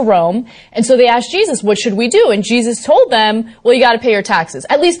taxes to Rome. And so they asked Jesus, what should we do? And Jesus told them, well, you got to pay your taxes.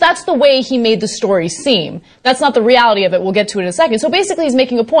 At least that's the way he made the story seem. That's not the reality of it. We'll get to it in a second. So basically he's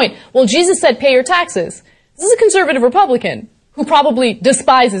making a point. Well, Jesus said pay your taxes. This is a conservative Republican who probably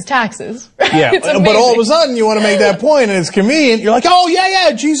despises taxes. Right? Yeah, but all of a sudden you want to make that point and it's convenient. You're like, oh,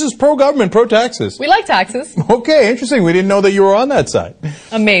 yeah, Jesus pro-government, pro-taxes. We like taxes. Okay, interesting. We didn't know that you were on that side.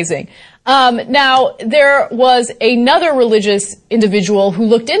 Amazing. Now, there was another religious individual who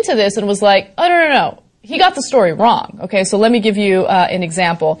looked into this and was like, oh, no. He got the story wrong. Okay, so let me give you an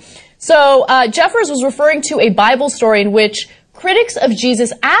example. So Jeffers was referring to a Bible story in which critics of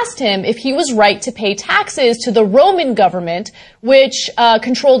Jesus asked him if he was right to pay taxes to the Roman government, which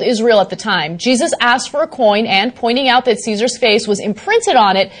controlled Israel at the time. Jesus asked for a coin and, pointing out that Caesar's face was imprinted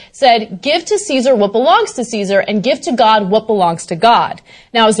on it, said, give to Caesar what belongs to Caesar and give to God what belongs to God.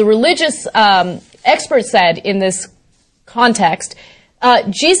 Now, as the religious expert said in this context,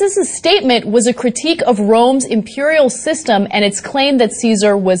 Jesus' statement was a critique of Rome's imperial system and its claim that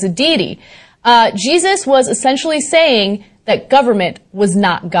Caesar was a deity. Jesus was essentially saying that government was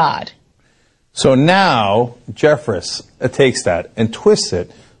not God. So now Jeffress takes that and twists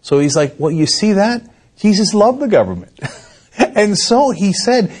it. So he's like, well, you see that? Jesus loved the government. And so he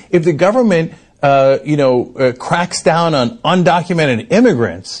said, if the government, cracks down on undocumented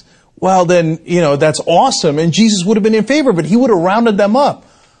immigrants, well, then, that's awesome. And Jesus would have been in favor, but he would have rounded them up.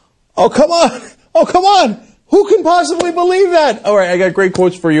 Oh, come on. Who can possibly believe that? All right, I got great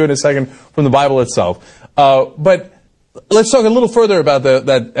quotes for you in a second from the Bible itself. But let's talk a little further about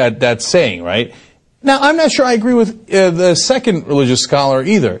that saying, right? Now, I'm not sure I agree with the second religious scholar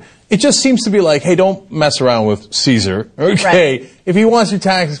either. It just seems to be like, hey, don't mess around with Caesar, okay? Right. If he wants your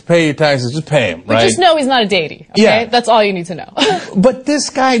taxes, pay your taxes, just pay him, right? Just know he's not a deity, okay? Yeah. That's all you need to know. But this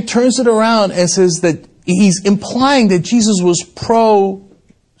guy turns it around and says that he's implying that Jesus was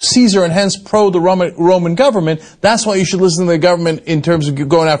pro-Caesar and hence pro the Roman government. That's why you should listen to the government in terms of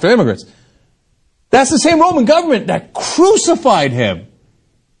going after immigrants. That's the same Roman government that crucified him.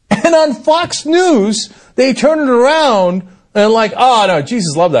 And on Fox News, they turn it around and like, oh no,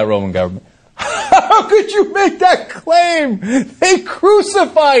 Jesus loved that Roman government. How could you make that claim? They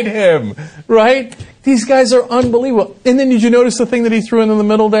crucified him, right? These guys are unbelievable. And then did you notice the thing that he threw in the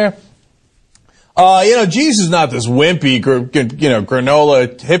middle there? Jesus is not this wimpy,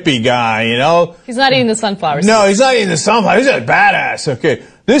 granola hippie guy, He's not eating the sunflower seeds. No, he's not eating the sunflower. He's a badass, okay.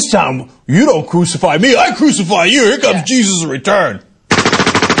 This time, you don't crucify me, I crucify you. Here comes Jesus' return.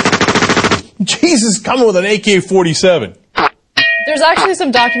 Jesus coming with an AK-47. There's actually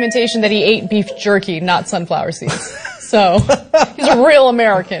some documentation that he ate beef jerky, not sunflower seeds. So, he's a real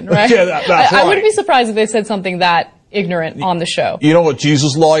American, right? Yeah, that's right. I wouldn't be surprised if they said something that ignorant on the show. You know what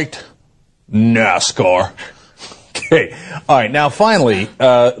Jesus liked? NASCAR. Okay. All right. Now, finally,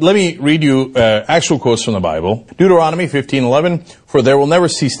 let me read you actual quotes from the Bible. Deuteronomy 15:11. For there will never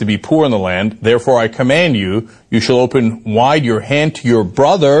cease to be poor in the land. Therefore, I command you, you shall open wide your hand to your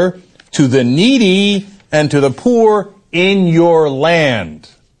brother, to the needy, and to the poor in your land.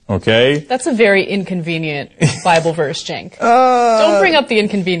 Okay? That's a very inconvenient Bible verse, Cenk. Don't bring up the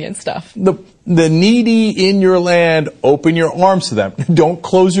inconvenient stuff. The needy in your land, open your arms to them. Don't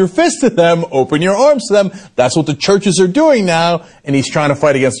close your fist to them, open your arms to them. That's what the churches are doing now, and he's trying to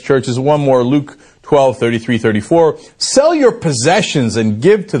fight against the churches. One more, Luke 12:33-34. Sell your possessions and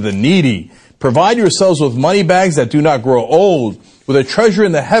give to the needy. Provide yourselves with money bags that do not grow old, with a treasure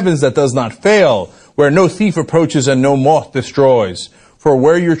in the heavens that does not fail, where no thief approaches and no moth destroys. For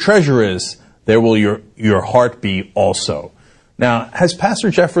where your treasure is, there will your heart be also. Now, has Pastor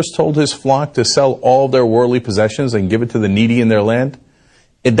Jeffress told his flock to sell all their worldly possessions and give it to the needy in their land?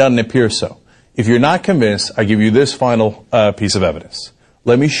 It doesn't appear so. If you're not convinced, I give you this final piece of evidence.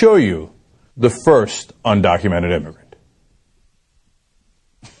 Let me show you the first undocumented immigrant.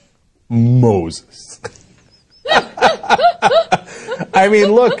 Moses. I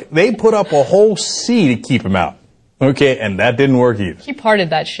mean, look, they put up a whole sea to keep him out. Okay, and that didn't work either. He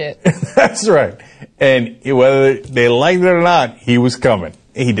parted that shit. That's right. And whether they liked it or not, he was coming.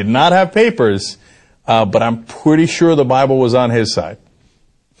 He did not have papers, but I'm pretty sure the Bible was on his side.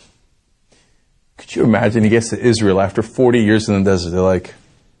 Could you imagine he gets to Israel after 40 years in the desert? They're like,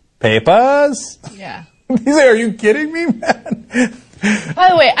 papers? Yeah. He's like, are you kidding me, man? By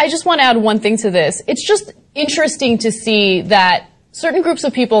the way, I just want to add one thing to this. It's just interesting to see that certain groups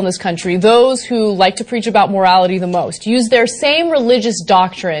of people in this country, those who like to preach about morality the most, use their same religious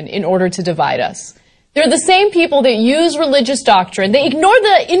doctrine in order to divide us. They're the same people that use religious doctrine. They ignore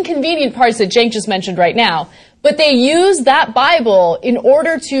the inconvenient parts that Cenk just mentioned right now, but they use that Bible in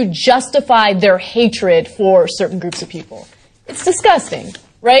order to justify their hatred for certain groups of people. It's disgusting,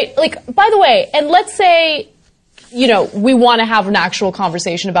 right? Like, by the way, and let's say, you know, we want to have an actual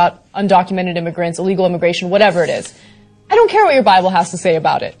conversation about undocumented immigrants, illegal immigration, whatever it is. I don't care what your Bible has to say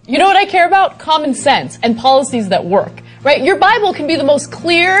about it. You know what I care about? Common sense and policies that work, right? Your Bible can be the most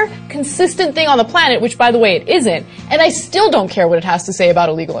clear, consistent thing on the planet, which, by the way, it isn't, and I still don't care what it has to say about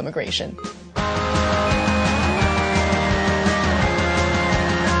illegal immigration.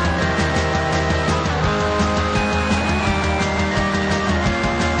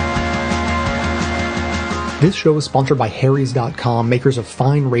 This show is sponsored by Harry's.com, makers of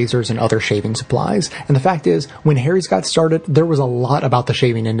fine razors and other shaving supplies. And the fact is, when Harry's got started, there was a lot about the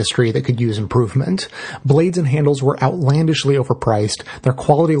shaving industry that could use improvement. Blades and handles were outlandishly overpriced, their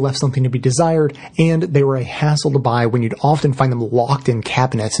quality left something to be desired, and they were a hassle to buy when you'd often find them locked in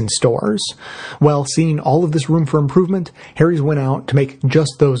cabinets in stores. Well, seeing all of this room for improvement, Harry's went out to make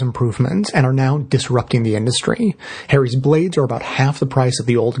just those improvements and are now disrupting the industry. Harry's blades are about half the price of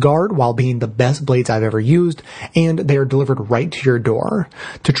the old guard while being the best blades I've ever used, and they are delivered right to your door.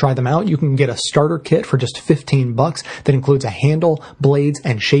 To try them out, you can get a starter kit for just $15 that includes a handle, blades,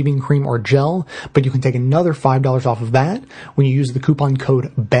 and shaving cream or gel, but you can take another $5 off of that when you use the coupon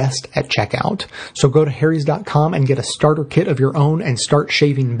code BEST at checkout. So go to Harry's.com and get a starter kit of your own and start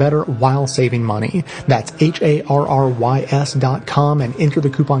shaving better while saving money. That's HARRYS.com and enter the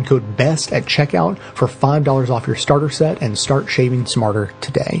coupon code BEST at checkout for $5 off your starter set and start shaving smarter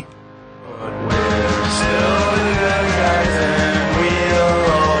today.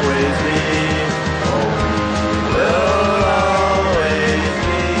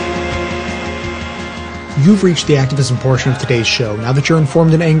 You've reached the activism portion of today's show. Now that you're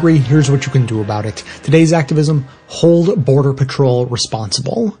informed and angry, here's what you can do about it. Today's activism: hold Border Patrol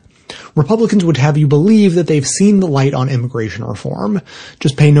responsible. Republicans would have you believe that they've seen the light on immigration reform.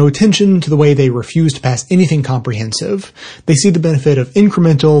 Just pay no attention to the way they refuse to pass anything comprehensive. They see the benefit of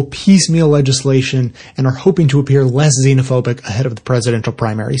incremental, piecemeal legislation and are hoping to appear less xenophobic ahead of the presidential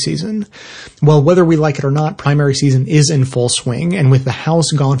primary season. Well, whether we like it or not, primary season is in full swing, and with the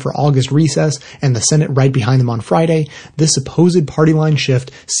House gone for August recess and the Senate right behind them on Friday, this supposed party line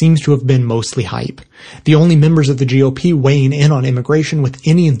shift seems to have been mostly hype. The only members of the GOP weighing in on immigration with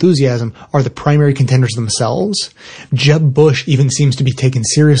any enthusiasm are the primary contenders themselves. Jeb Bush even seems to be taken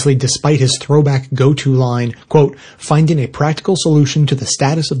seriously despite his throwback go-to line, quote, "Finding a practical solution to the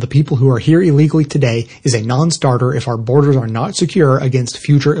status of the people who are here illegally today is a non-starter if our borders are not secure against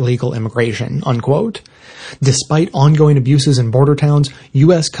future illegal immigration," unquote. Despite ongoing abuses in border towns,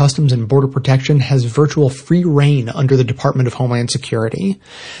 U.S. Customs and Border Protection has virtual free reign under the Department of Homeland Security.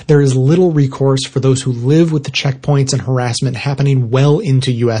 There is little recourse for those who live with the checkpoints and harassment happening well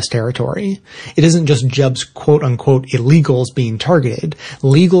into U.S. territory. It isn't just Jeb's quote-unquote illegals being targeted.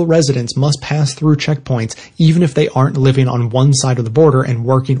 Legal residents must pass through checkpoints even if they aren't living on one side of the border and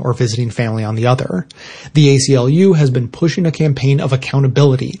working or visiting family on the other. The ACLU has been pushing a campaign of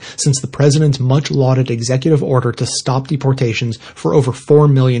accountability since the president's much-lauded executive order to stop deportations for over 4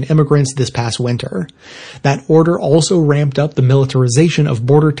 million immigrants this past winter. That order also ramped up the militarization of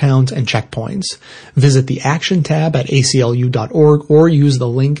border towns and checkpoints. Visit the Action tab at aclu.org or use the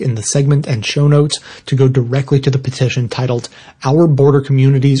link in the segment and show notes to go directly to the petition titled "Our Border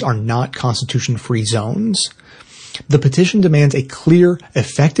Communities Are Not Constitution-Free Zones." The petition demands a clear,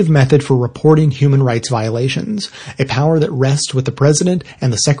 effective method for reporting human rights violations, a power that rests with the President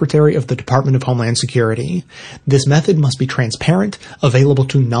and the Secretary of the Department of Homeland Security. This method must be transparent, available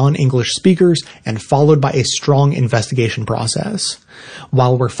to non-English speakers, and followed by a strong investigation process.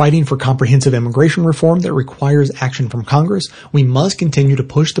 While we're fighting for comprehensive immigration reform that requires action from Congress, we must continue to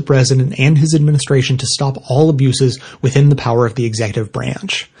push the President and his administration to stop all abuses within the power of the executive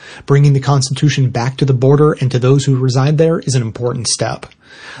branch. Bringing the Constitution back to the border and to those who reside there is an important step.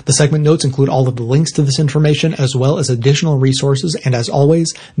 The segment notes include all of the links to this information as well as additional resources, and as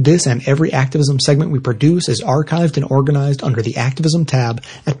always, this and every activism segment we produce is archived and organized under the Activism tab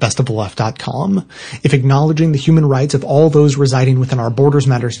at bestoftheleft.com. If acknowledging the human rights of all those residing within our borders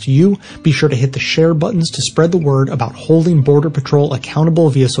matters to you, be sure to hit the share buttons to spread the word about holding Border Patrol accountable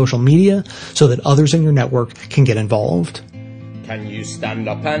via social media so that others in your network can get involved. Can you stand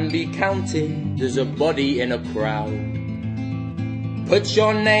up and be counted as a body in a crowd? Put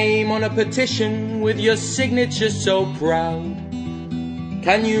your name on a petition with your signature so proud.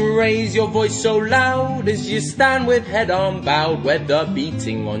 Can you raise your voice so loud as you stand with head unbowed, weather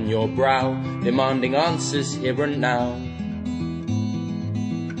beating on your brow, demanding answers here and now?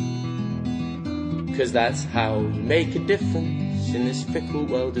 'Cause that's how you make a difference in this fickle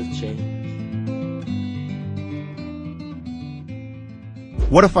world of change.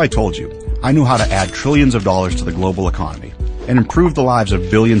 What if I told you I knew how to add trillions of dollars to the global economy and improve the lives of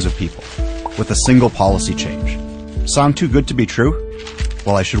billions of people with a single policy change? Sound too good to be true?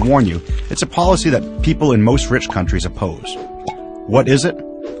 Well, I should warn you, it's a policy that people in most rich countries oppose. What is it?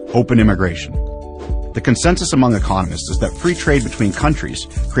 Open immigration. The consensus among economists is that free trade between countries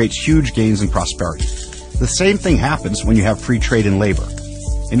creates huge gains in prosperity. The same thing happens when you have free trade in labor.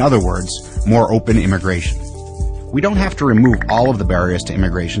 In other words, more open immigration. We don't have to remove all of the barriers to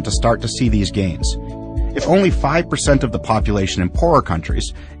immigration to start to see these gains. If only 5% of the population in poorer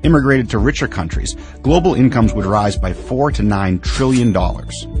countries immigrated to richer countries, global incomes would rise by $4 to $9 trillion.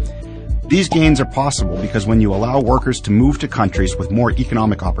 These gains are possible because when you allow workers to move to countries with more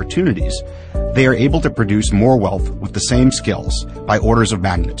economic opportunities, they are able to produce more wealth with the same skills by orders of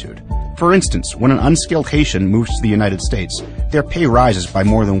magnitude. For instance, when an unskilled Haitian moves to the United States, their pay rises by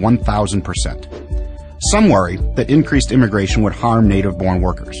more than 1,000%. Some worry that increased immigration would harm native-born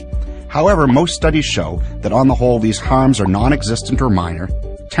workers. However, most studies show that on the whole these harms are non-existent or minor,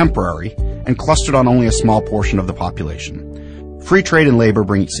 temporary, and clustered on only a small portion of the population. Free trade in labor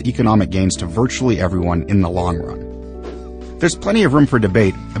brings economic gains to virtually everyone in the long run. There's plenty of room for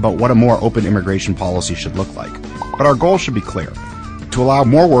debate about what a more open immigration policy should look like, but our goal should be clear: to allow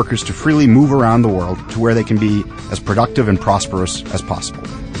more workers to freely move around the world to where they can be as productive and prosperous as possible.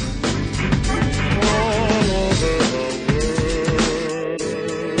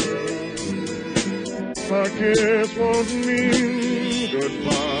 A kiss won't mean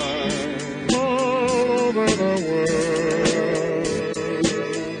goodbye all over the world.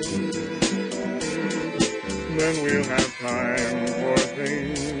 Then we'll have time for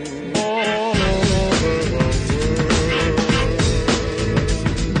things all over the world.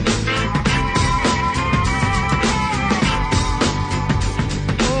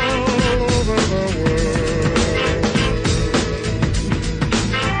 All over the world.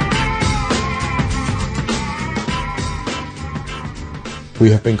 We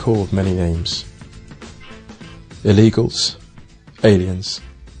have been called many names. Illegals, aliens,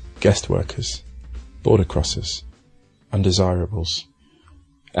 guest workers, border crossers, undesirables,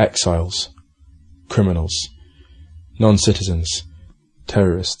 exiles, criminals, non-citizens,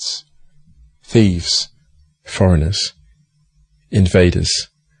 terrorists, thieves, foreigners, invaders,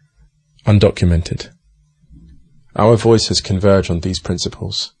 undocumented. Our voices converge on these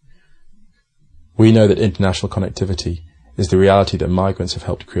principles. We know that international connectivity is the reality that migrants have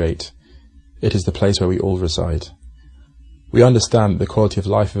helped create. It is the place where we all reside. We understand that the quality of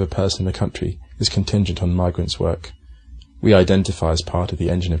life of a person in a country is contingent on migrants' work. We identify as part of the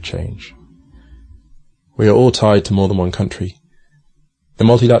engine of change. We are all tied to more than one country. The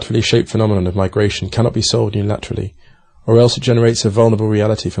multilaterally shaped phenomenon of migration cannot be solved unilaterally or else it generates a vulnerable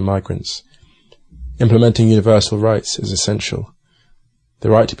reality for migrants. Implementing universal rights is essential. The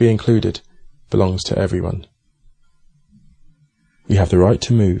right to be included belongs to everyone. We have the right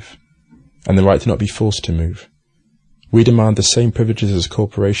to move, and the right to not be forced to move. We demand the same privileges as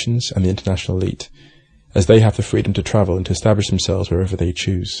corporations and the international elite, as they have the freedom to travel and to establish themselves wherever they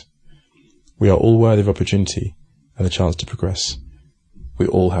choose. We are all worthy of opportunity and the chance to progress. We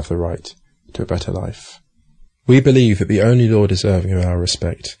all have the right to a better life. We believe that the only law deserving of our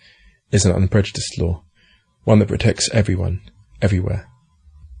respect is an unprejudiced law, one that protects everyone, everywhere.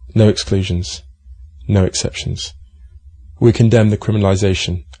 No exclusions, no exceptions. We condemn the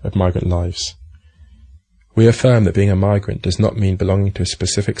criminalization of migrant lives. We affirm that being a migrant does not mean belonging to a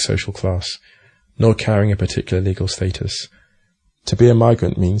specific social class, nor carrying a particular legal status. To be a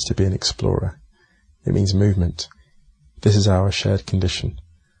migrant means to be an explorer. It means movement. This is our shared condition.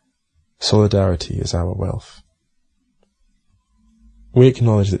 Solidarity is our wealth. We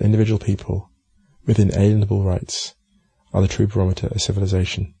acknowledge that individual people with inalienable rights are the true barometer of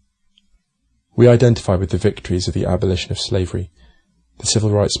civilization. We identify with the victories of the abolition of slavery, the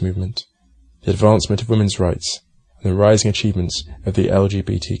civil rights movement, the advancement of women's rights, and the rising achievements of the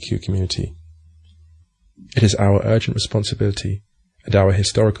LGBTQ community. It is our urgent responsibility and our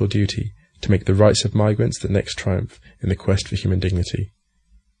historical duty to make the rights of migrants the next triumph in the quest for human dignity.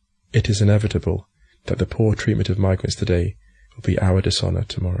 It is inevitable that the poor treatment of migrants today will be our dishonour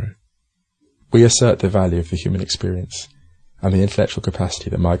tomorrow. We assert the value of the human experience and the intellectual capacity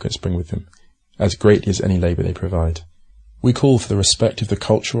that migrants bring with them, as greatly as any labour they provide. We call for the respect of the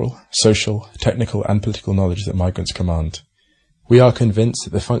cultural, social, technical and political knowledge that migrants command. We are convinced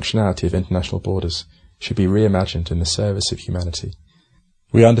that the functionality of international borders should be reimagined in the service of humanity.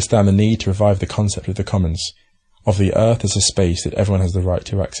 We understand the need to revive the concept of the commons, of the earth as a space that everyone has the right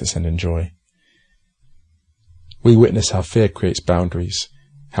to access and enjoy. We witness how fear creates boundaries,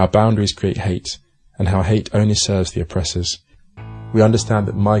 how boundaries create hate, and how hate only serves the oppressors. We understand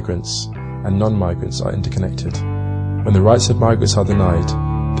that migrants and non-migrants are interconnected. When the rights of migrants are denied,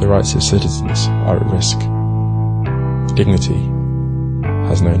 the rights of citizens are at risk. Dignity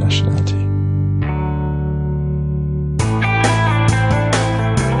has no nationality.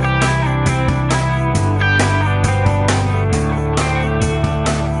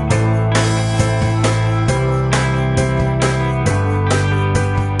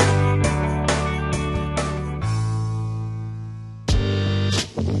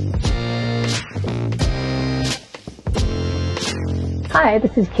 Hi,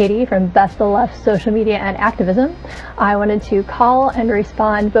 this is Katie from Best of Left Social Media and Activism. I wanted to call and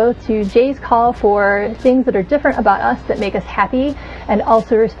respond both to Jay's call for things that are different about us that make us happy, and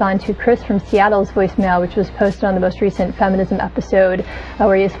also respond to Chris from Seattle's voicemail, which was posted on the most recent feminism episode,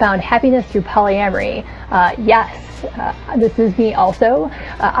 where he has found happiness through polyamory. Yes, this is me also.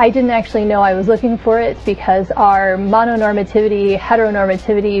 I didn't actually know I was looking for it because our mononormativity,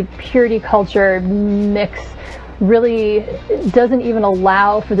 heteronormativity, purity culture mix really doesn't even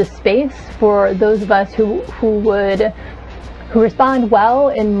allow for the space for those of us who respond well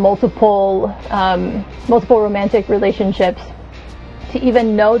in multiple romantic relationships to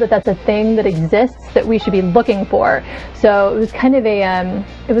even know that that's a thing that exists that we should be looking for. So it was kind of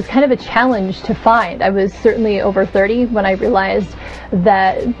a challenge to find. I was certainly over 30 when I realized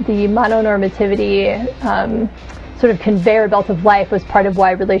that the mononormativity sort of conveyor belt of life was part of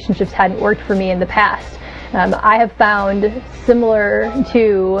why relationships hadn't worked for me in the past. I have found, similar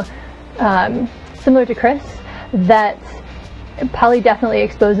to Chris, that poly definitely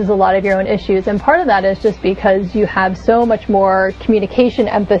exposes a lot of your own issues, and part of that is just because you have so much more communication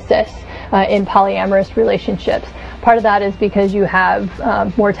emphasis in polyamorous relationships. Part of that is because you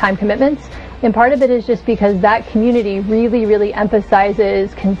have more time commitments, and part of it is just because that community really, really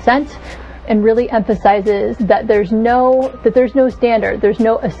emphasizes consent and really emphasizes that there's no standard, there's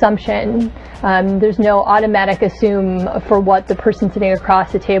no assumption, there's no automatic assume for what the person sitting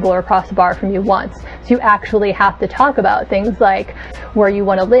across the table or across the bar from you wants. So you actually have to talk about things like where you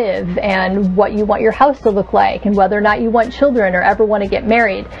want to live and what you want your house to look like and whether or not you want children or ever want to get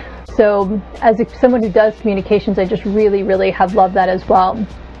married. So as someone who does communications, I just really, really have loved that as well.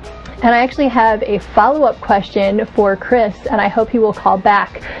 And I actually have a follow-up question for Chris, and I hope he will call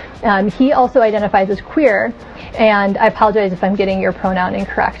back. He also identifies as queer, and I apologize if I'm getting your pronoun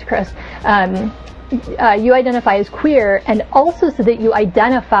incorrect, Chris. You identify as queer, and also so that you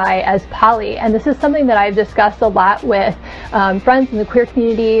identify as poly. And this is something that I've discussed a lot with friends in the queer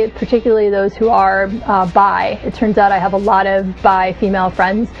community, particularly those who are bi. It turns out I have a lot of bi female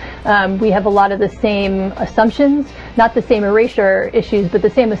friends We have a lot of the same assumptions, not the same erasure issues, but the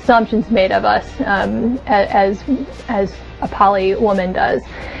same assumptions made of us as a poly woman does.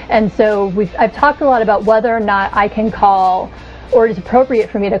 And so I've talked a lot about whether or not I can call, or it is appropriate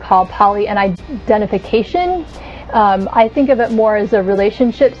for me to call poly an identification. I think of it more as a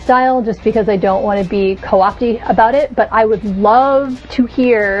relationship style, just because I don't want to be co-opty about it, but I would love to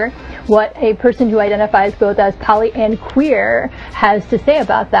hear what a person who identifies both as poly and queer has to say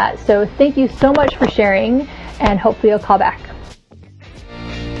about that. So thank you so much for sharing, and hopefully you'll call back.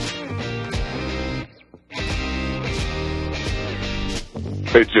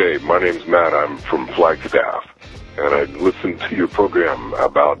 Hey Jay, my name's Matt. I'm from Flagstaff, and I listened to your program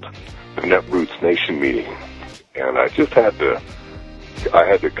about the Netroots Nation meeting, and I just had to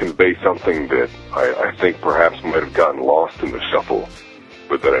convey something that I think perhaps might have gotten lost in the shuffle,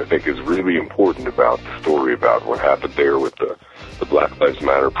 but that I think is really important about the story about what happened there with the Black Lives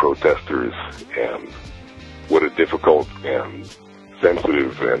Matter protesters, and what a difficult and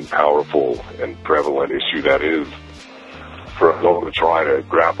sensitive and powerful and prevalent issue that is for us all to try to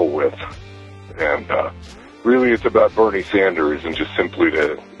grapple with. And really it's about Bernie Sanders, and just simply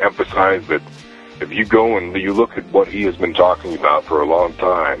to emphasize that if you go and you look at what he has been talking about for a long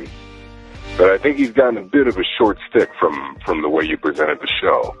time, but I think he's gotten a bit of a short stick from the way you presented the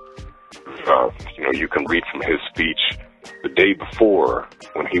show. You can read from his speech the day before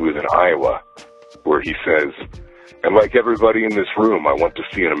when he was in Iowa, where he says, "And like everybody in this room, I want to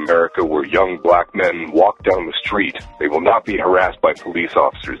see an America where young black men walk down the street. They will not be harassed by police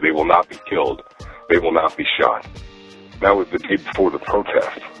officers. They will not be killed. They will not be shot." That was the day before the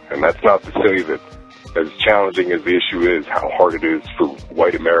protest. And that's not to say that, as challenging as the issue is, how hard it is for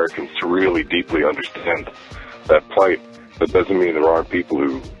white Americans to really deeply understand that plight. That doesn't mean there aren't people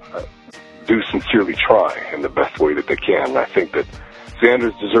who do sincerely try in the best way that they can. And I think that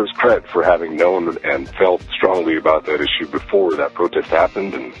Sanders deserves credit for having known and felt strongly about that issue before that protest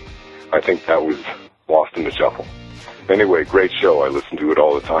happened, and I think that was lost in the shuffle. Anyway, great show. I listen to it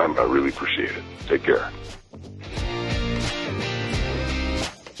all the time, and I really appreciate it. Take care.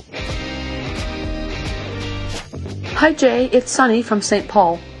 Hi Jay, it's Sunny from St.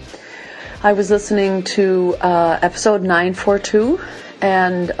 Paul. I was listening to episode 942,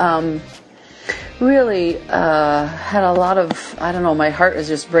 and really had a lot of, I don't know, my heart is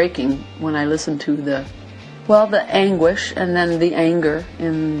just breaking when I listened to the anguish and then the anger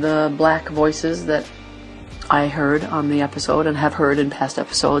in the black voices that I heard on the episode and have heard in past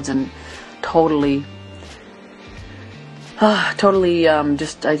episodes, and totally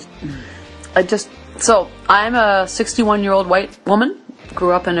so I'm a 61-year-old white woman,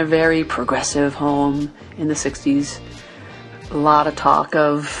 grew up in a very progressive home in the 60s. A lot of talk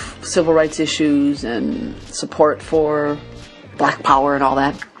of civil rights issues and support for black power and all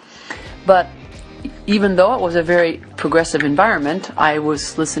that. But even though it was a very progressive environment, I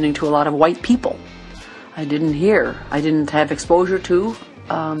was listening to a lot of white people. I didn't have exposure to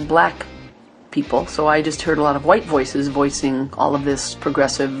black people, so I just heard a lot of white voices voicing all of this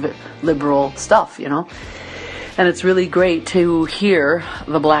progressive, liberal stuff, And it's really great to hear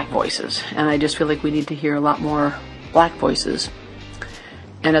the black voices, and I just feel like we need to hear a lot more black voices.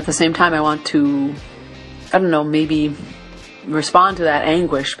 And at the same time, I want to, maybe respond to that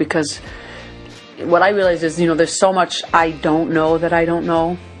anguish, because what I realize is, there's so much I don't know that I don't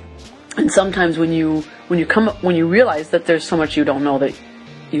know. And sometimes when you realize that there's so much you don't know that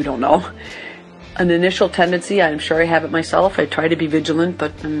you don't know, an initial tendency, I'm sure I have it myself, I try to be vigilant,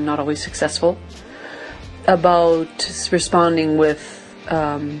 but I'm not always successful, about responding with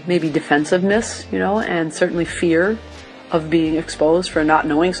maybe defensiveness, and certainly fear of being exposed for not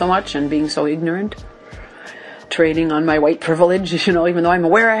knowing so much and being so ignorant. Trading on my white privilege, even though I'm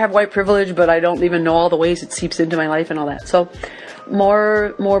aware I have white privilege, but I don't even know all the ways it seeps into my life and all that. So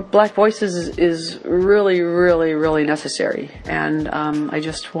more black voices is really, really, really necessary. And I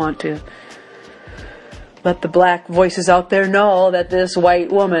just want to let the black voices out there know that this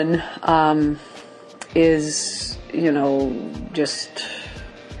white woman is,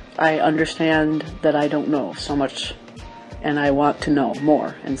 I understand that I don't know so much, and I want to know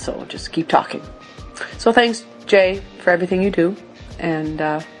more, and so just keep talking. So thanks, Jay, for everything you do,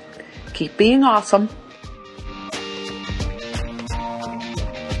 and keep being awesome.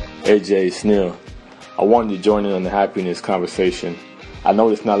 Hey Jay, it's Neil. I wanted to join in on the happiness conversation. I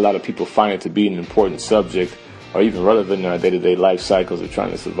noticed not a lot of people find it to be an important subject or even relevant in our day-to-day life cycles of trying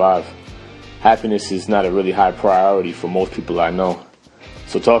to survive. Happiness is not a really high priority for most people I know.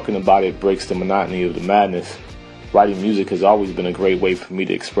 So talking about it breaks the monotony of the madness. Writing music has always been a great way for me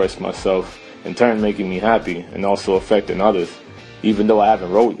to express myself, in turn making me happy and also affecting others. Even though I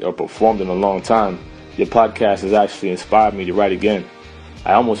haven't wrote or performed in a long time, your podcast has actually inspired me to write again.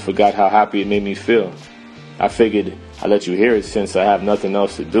 I almost forgot how happy it made me feel. I figured I'd let you hear it since I have nothing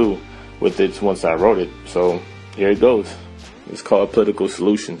else to do with it once I wrote it. So here it goes. It's called Political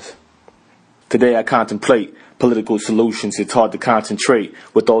Solutions. Today I contemplate political solutions. It's hard to concentrate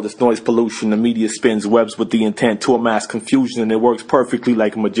with all this noise pollution. The media spins webs with the intent to amass confusion, and it works perfectly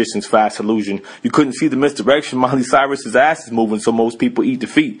like a magician's fast illusion. You couldn't see the misdirection. Miley Cyrus's ass is moving, so most people eat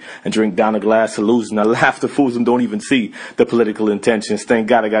defeat and drink down a glass of losing. I laugh, the fools them don't even see the political intentions. Thank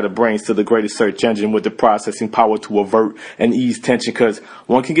God I got a brain, still the greatest search engine with the processing power to avert and ease tension, cause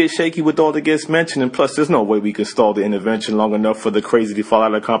one can get shaky with all that gets mentioned, and plus there's no way we can stall the intervention long enough for the crazy to fall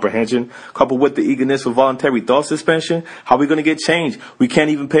out of comprehension. Coupled with the eagerness for voluntary thought suspension, how are we going to get change? We can't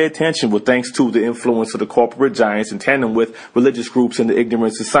even pay attention. Well, thanks to the influence of the corporate giants in tandem with religious groups and the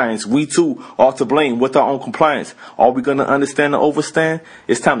ignorance of science, we too are to blame with our own compliance. Are we going to understand and overstand?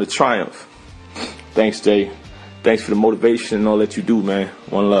 It's time to triumph. Thanks, Jay. Thanks for the motivation and all that you do, man.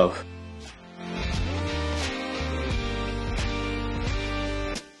 One love.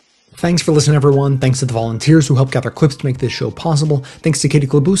 Thanks for listening, everyone. Thanks to the volunteers who helped gather clips to make this show possible. Thanks to Katie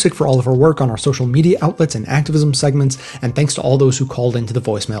Klabusik for all of her work on our social media outlets and activism segments. And thanks to all those who called into the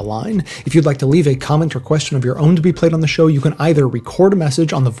voicemail line. If you'd like to leave a comment or question of your own to be played on the show, you can either record a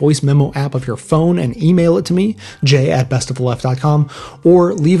message on the voice memo app of your phone and email it to me, jay@bestoftheleft.com,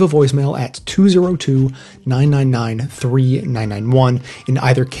 or leave a voicemail at 202-999-3991. In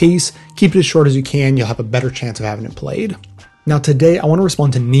either case, keep it as short as you can. You'll have a better chance of having it played. Now today, I want to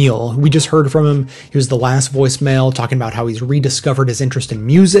respond to Neil. We just heard from him. He was the last voicemail talking about how he's rediscovered his interest in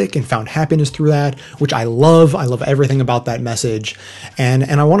music and found happiness through that, which I love. I love everything about that message. And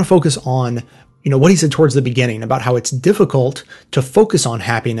I want to focus on, what he said towards the beginning about how it's difficult to focus on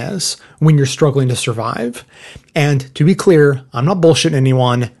happiness when you're struggling to survive. And to be clear, I'm not bullshitting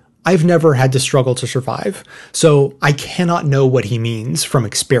anyone. I've never had to struggle to survive, so I cannot know what he means from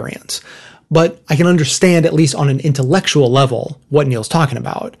experience. But I can understand, at least on an intellectual level, what Neil's talking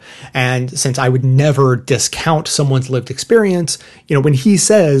about. And since I would never discount someone's lived experience, when he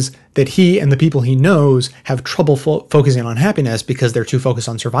says that he and the people he knows have trouble focusing on happiness because they're too focused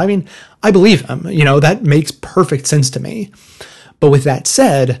on surviving, I believe him. That makes perfect sense to me. But with that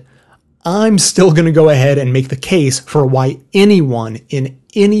said, I'm still going to go ahead and make the case for why anyone in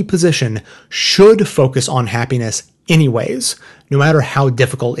any position should focus on happiness anyways, no matter how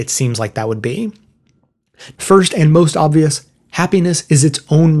difficult it seems like that would be. First and most obvious, happiness is its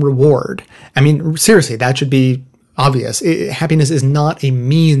own reward. I mean, seriously, that should be obvious. Happiness is not a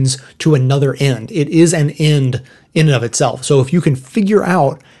means to another end. It is an end in and of itself. So if you can figure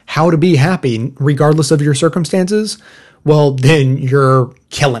out how to be happy regardless of your circumstances, well, then you're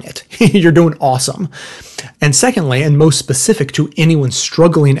killing it. You're doing awesome. And secondly, and most specific to anyone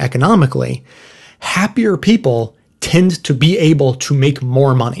struggling economically, happier people tend to be able to make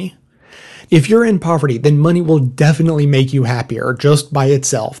more money. If you're in poverty, then money will definitely make you happier just by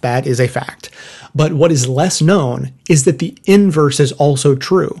itself. That is a fact. But what is less known is that the inverse is also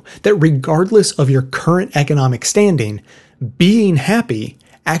true, that regardless of your current economic standing, being happy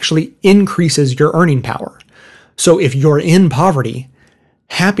actually increases your earning power. So if you're in poverty,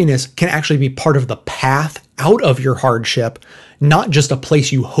 happiness can actually be part of the path out of your hardship, not just a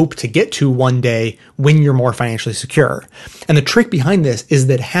place you hope to get to one day when you're more financially secure. And the trick behind this is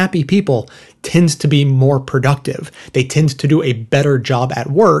that happy people tend to be more productive. They tend to do a better job at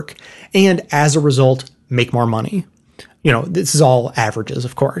work and as a result, make more money. This is all averages,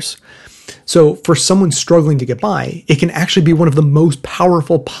 of course. So for someone struggling to get by, it can actually be one of the most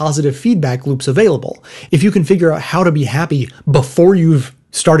powerful positive feedback loops available. If you can figure out how to be happy before you've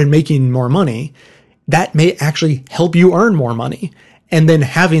started making more money, that may actually help you earn more money. And then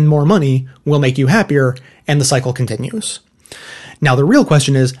having more money will make you happier, and the cycle continues. Now, the real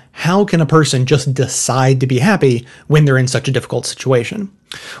question is, how can a person just decide to be happy when they're in such a difficult situation?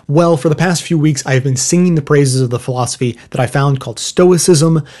 Well, for the past few weeks, I've been singing the praises of the philosophy that I found called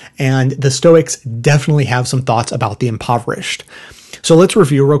Stoicism, and the Stoics definitely have some thoughts about the impoverished. So let's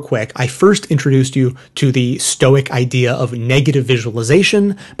review real quick. I first introduced you to the Stoic idea of negative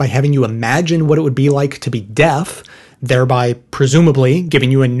visualization by having you imagine what it would be like to be deaf, thereby presumably giving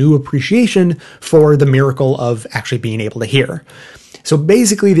you a new appreciation for the miracle of actually being able to hear. So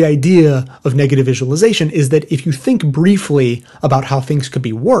basically the idea of negative visualization is that if you think briefly about how things could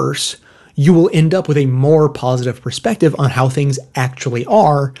be worse, you will end up with a more positive perspective on how things actually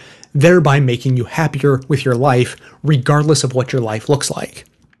are, thereby making you happier with your life, regardless of what your life looks like.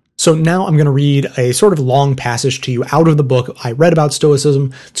 So now I'm going to read a sort of long passage to you out of the book I read about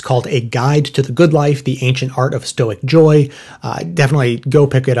Stoicism. It's called A Guide to the Good Life, The Ancient Art of Stoic Joy. Definitely go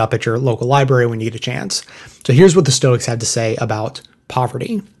pick it up at your local library when you get a chance. So here's what the Stoics had to say about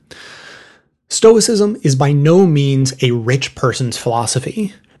poverty. Stoicism is by no means a rich person's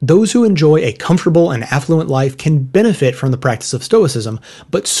philosophy. Those who enjoy a comfortable and affluent life can benefit from the practice of Stoicism,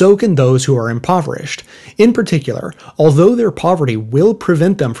 but so can those who are impoverished. In particular, although their poverty will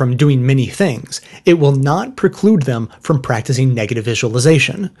prevent them from doing many things, it will not preclude them from practicing negative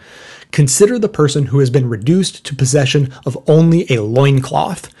visualization. Consider the person who has been reduced to possession of only a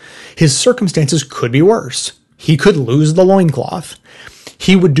loincloth. His circumstances could be worse. He could lose the loincloth.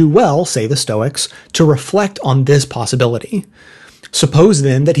 He would do well, say the Stoics, to reflect on this possibility. Suppose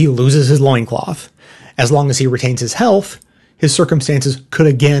then that he loses his loincloth. As long as he retains his health, his circumstances could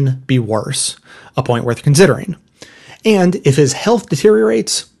again be worse, a point worth considering. And if his health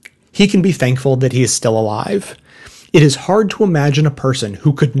deteriorates, he can be thankful that he is still alive. It is hard to imagine a person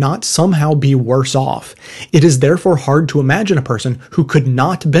who could not somehow be worse off. It is therefore hard to imagine a person who could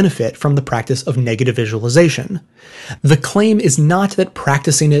not benefit from the practice of negative visualization. The claim is not that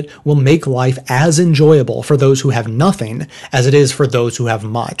practicing it will make life as enjoyable for those who have nothing as it is for those who have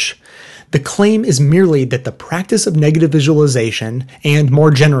much. The claim is merely that the practice of negative visualization, and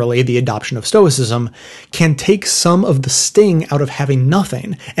more generally the adoption of Stoicism, can take some of the sting out of having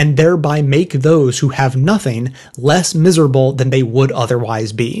nothing, and thereby make those who have nothing less miserable than they would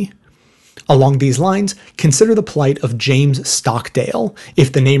otherwise be. Along these lines, consider the plight of James Stockdale.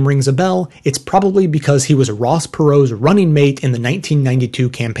 If the name rings a bell, it's probably because he was Ross Perot's running mate in the 1992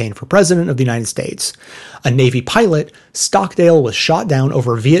 campaign for president of the United States. A Navy pilot, Stockdale was shot down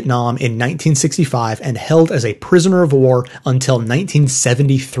over Vietnam in 1965 and held as a prisoner of war until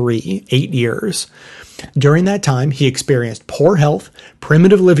 1973, 8 years. During that time, he experienced poor health,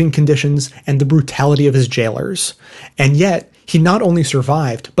 primitive living conditions, and the brutality of his jailers. And yet, he not only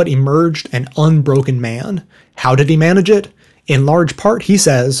survived, but emerged an unbroken man. How did he manage it? In large part, he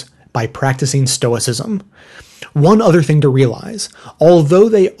says, by practicing Stoicism. One other thing to realize, although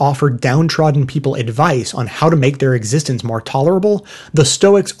they offered downtrodden people advice on how to make their existence more tolerable, the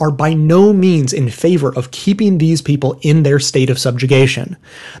Stoics are by no means in favor of keeping these people in their state of subjugation.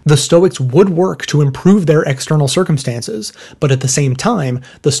 The Stoics would work to improve their external circumstances, but at the same time,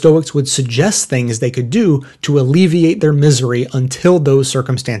 the Stoics would suggest things they could do to alleviate their misery until those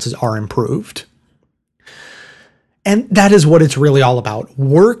circumstances are improved. And that is what it's really all about.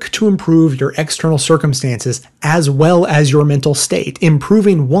 Work to improve your external circumstances as well as your mental state.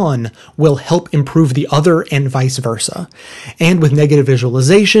 Improving one will help improve the other and vice versa. And with negative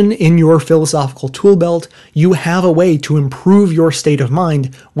visualization in your philosophical tool belt, you have a way to improve your state of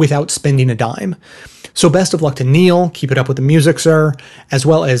mind without spending a dime. So best of luck to Neil, keep it up with the music, sir, as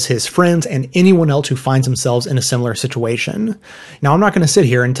well as his friends and anyone else who finds themselves in a similar situation. Now, I'm not going to sit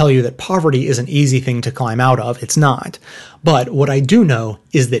here and tell you that poverty is an easy thing to climb out of. It's not. But what I do know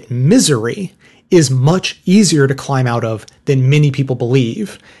is that misery is much easier to climb out of than many people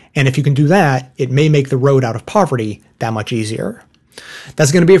believe. And if you can do that, it may make the road out of poverty that much easier.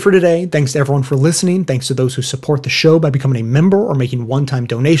 That's going to be it for today. Thanks to everyone for listening. Thanks to those who support the show by becoming a member or making one-time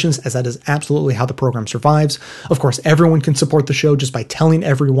donations, as that is absolutely how the program survives. Of course, everyone can support the show just by telling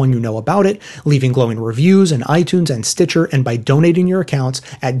everyone you know about it, leaving glowing reviews in iTunes and Stitcher, and by donating your accounts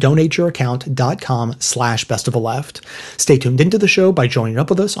at donateyouraccount.com/bestoftheleft. Stay tuned into the show by joining up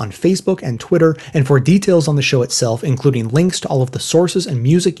with us on Facebook and Twitter, and for details on the show itself, including links to all of the sources and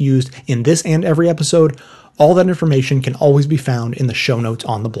music used in this and every episode, all that information can always be found in the show notes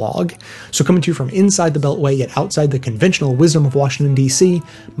on the blog. So coming to you from inside the Beltway yet outside the conventional wisdom of Washington, D.C.,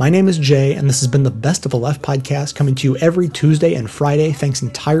 my name is Jay, and this has been the Best of the Left podcast, coming to you every Tuesday and Friday, thanks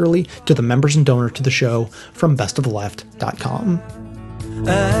entirely to the members and donors to the show from bestoftheleft.com.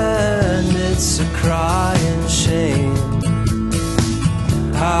 And it's a crying shame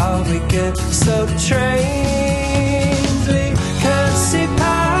how we get so trained. We can't see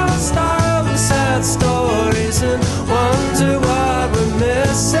past our sad stories and wonder why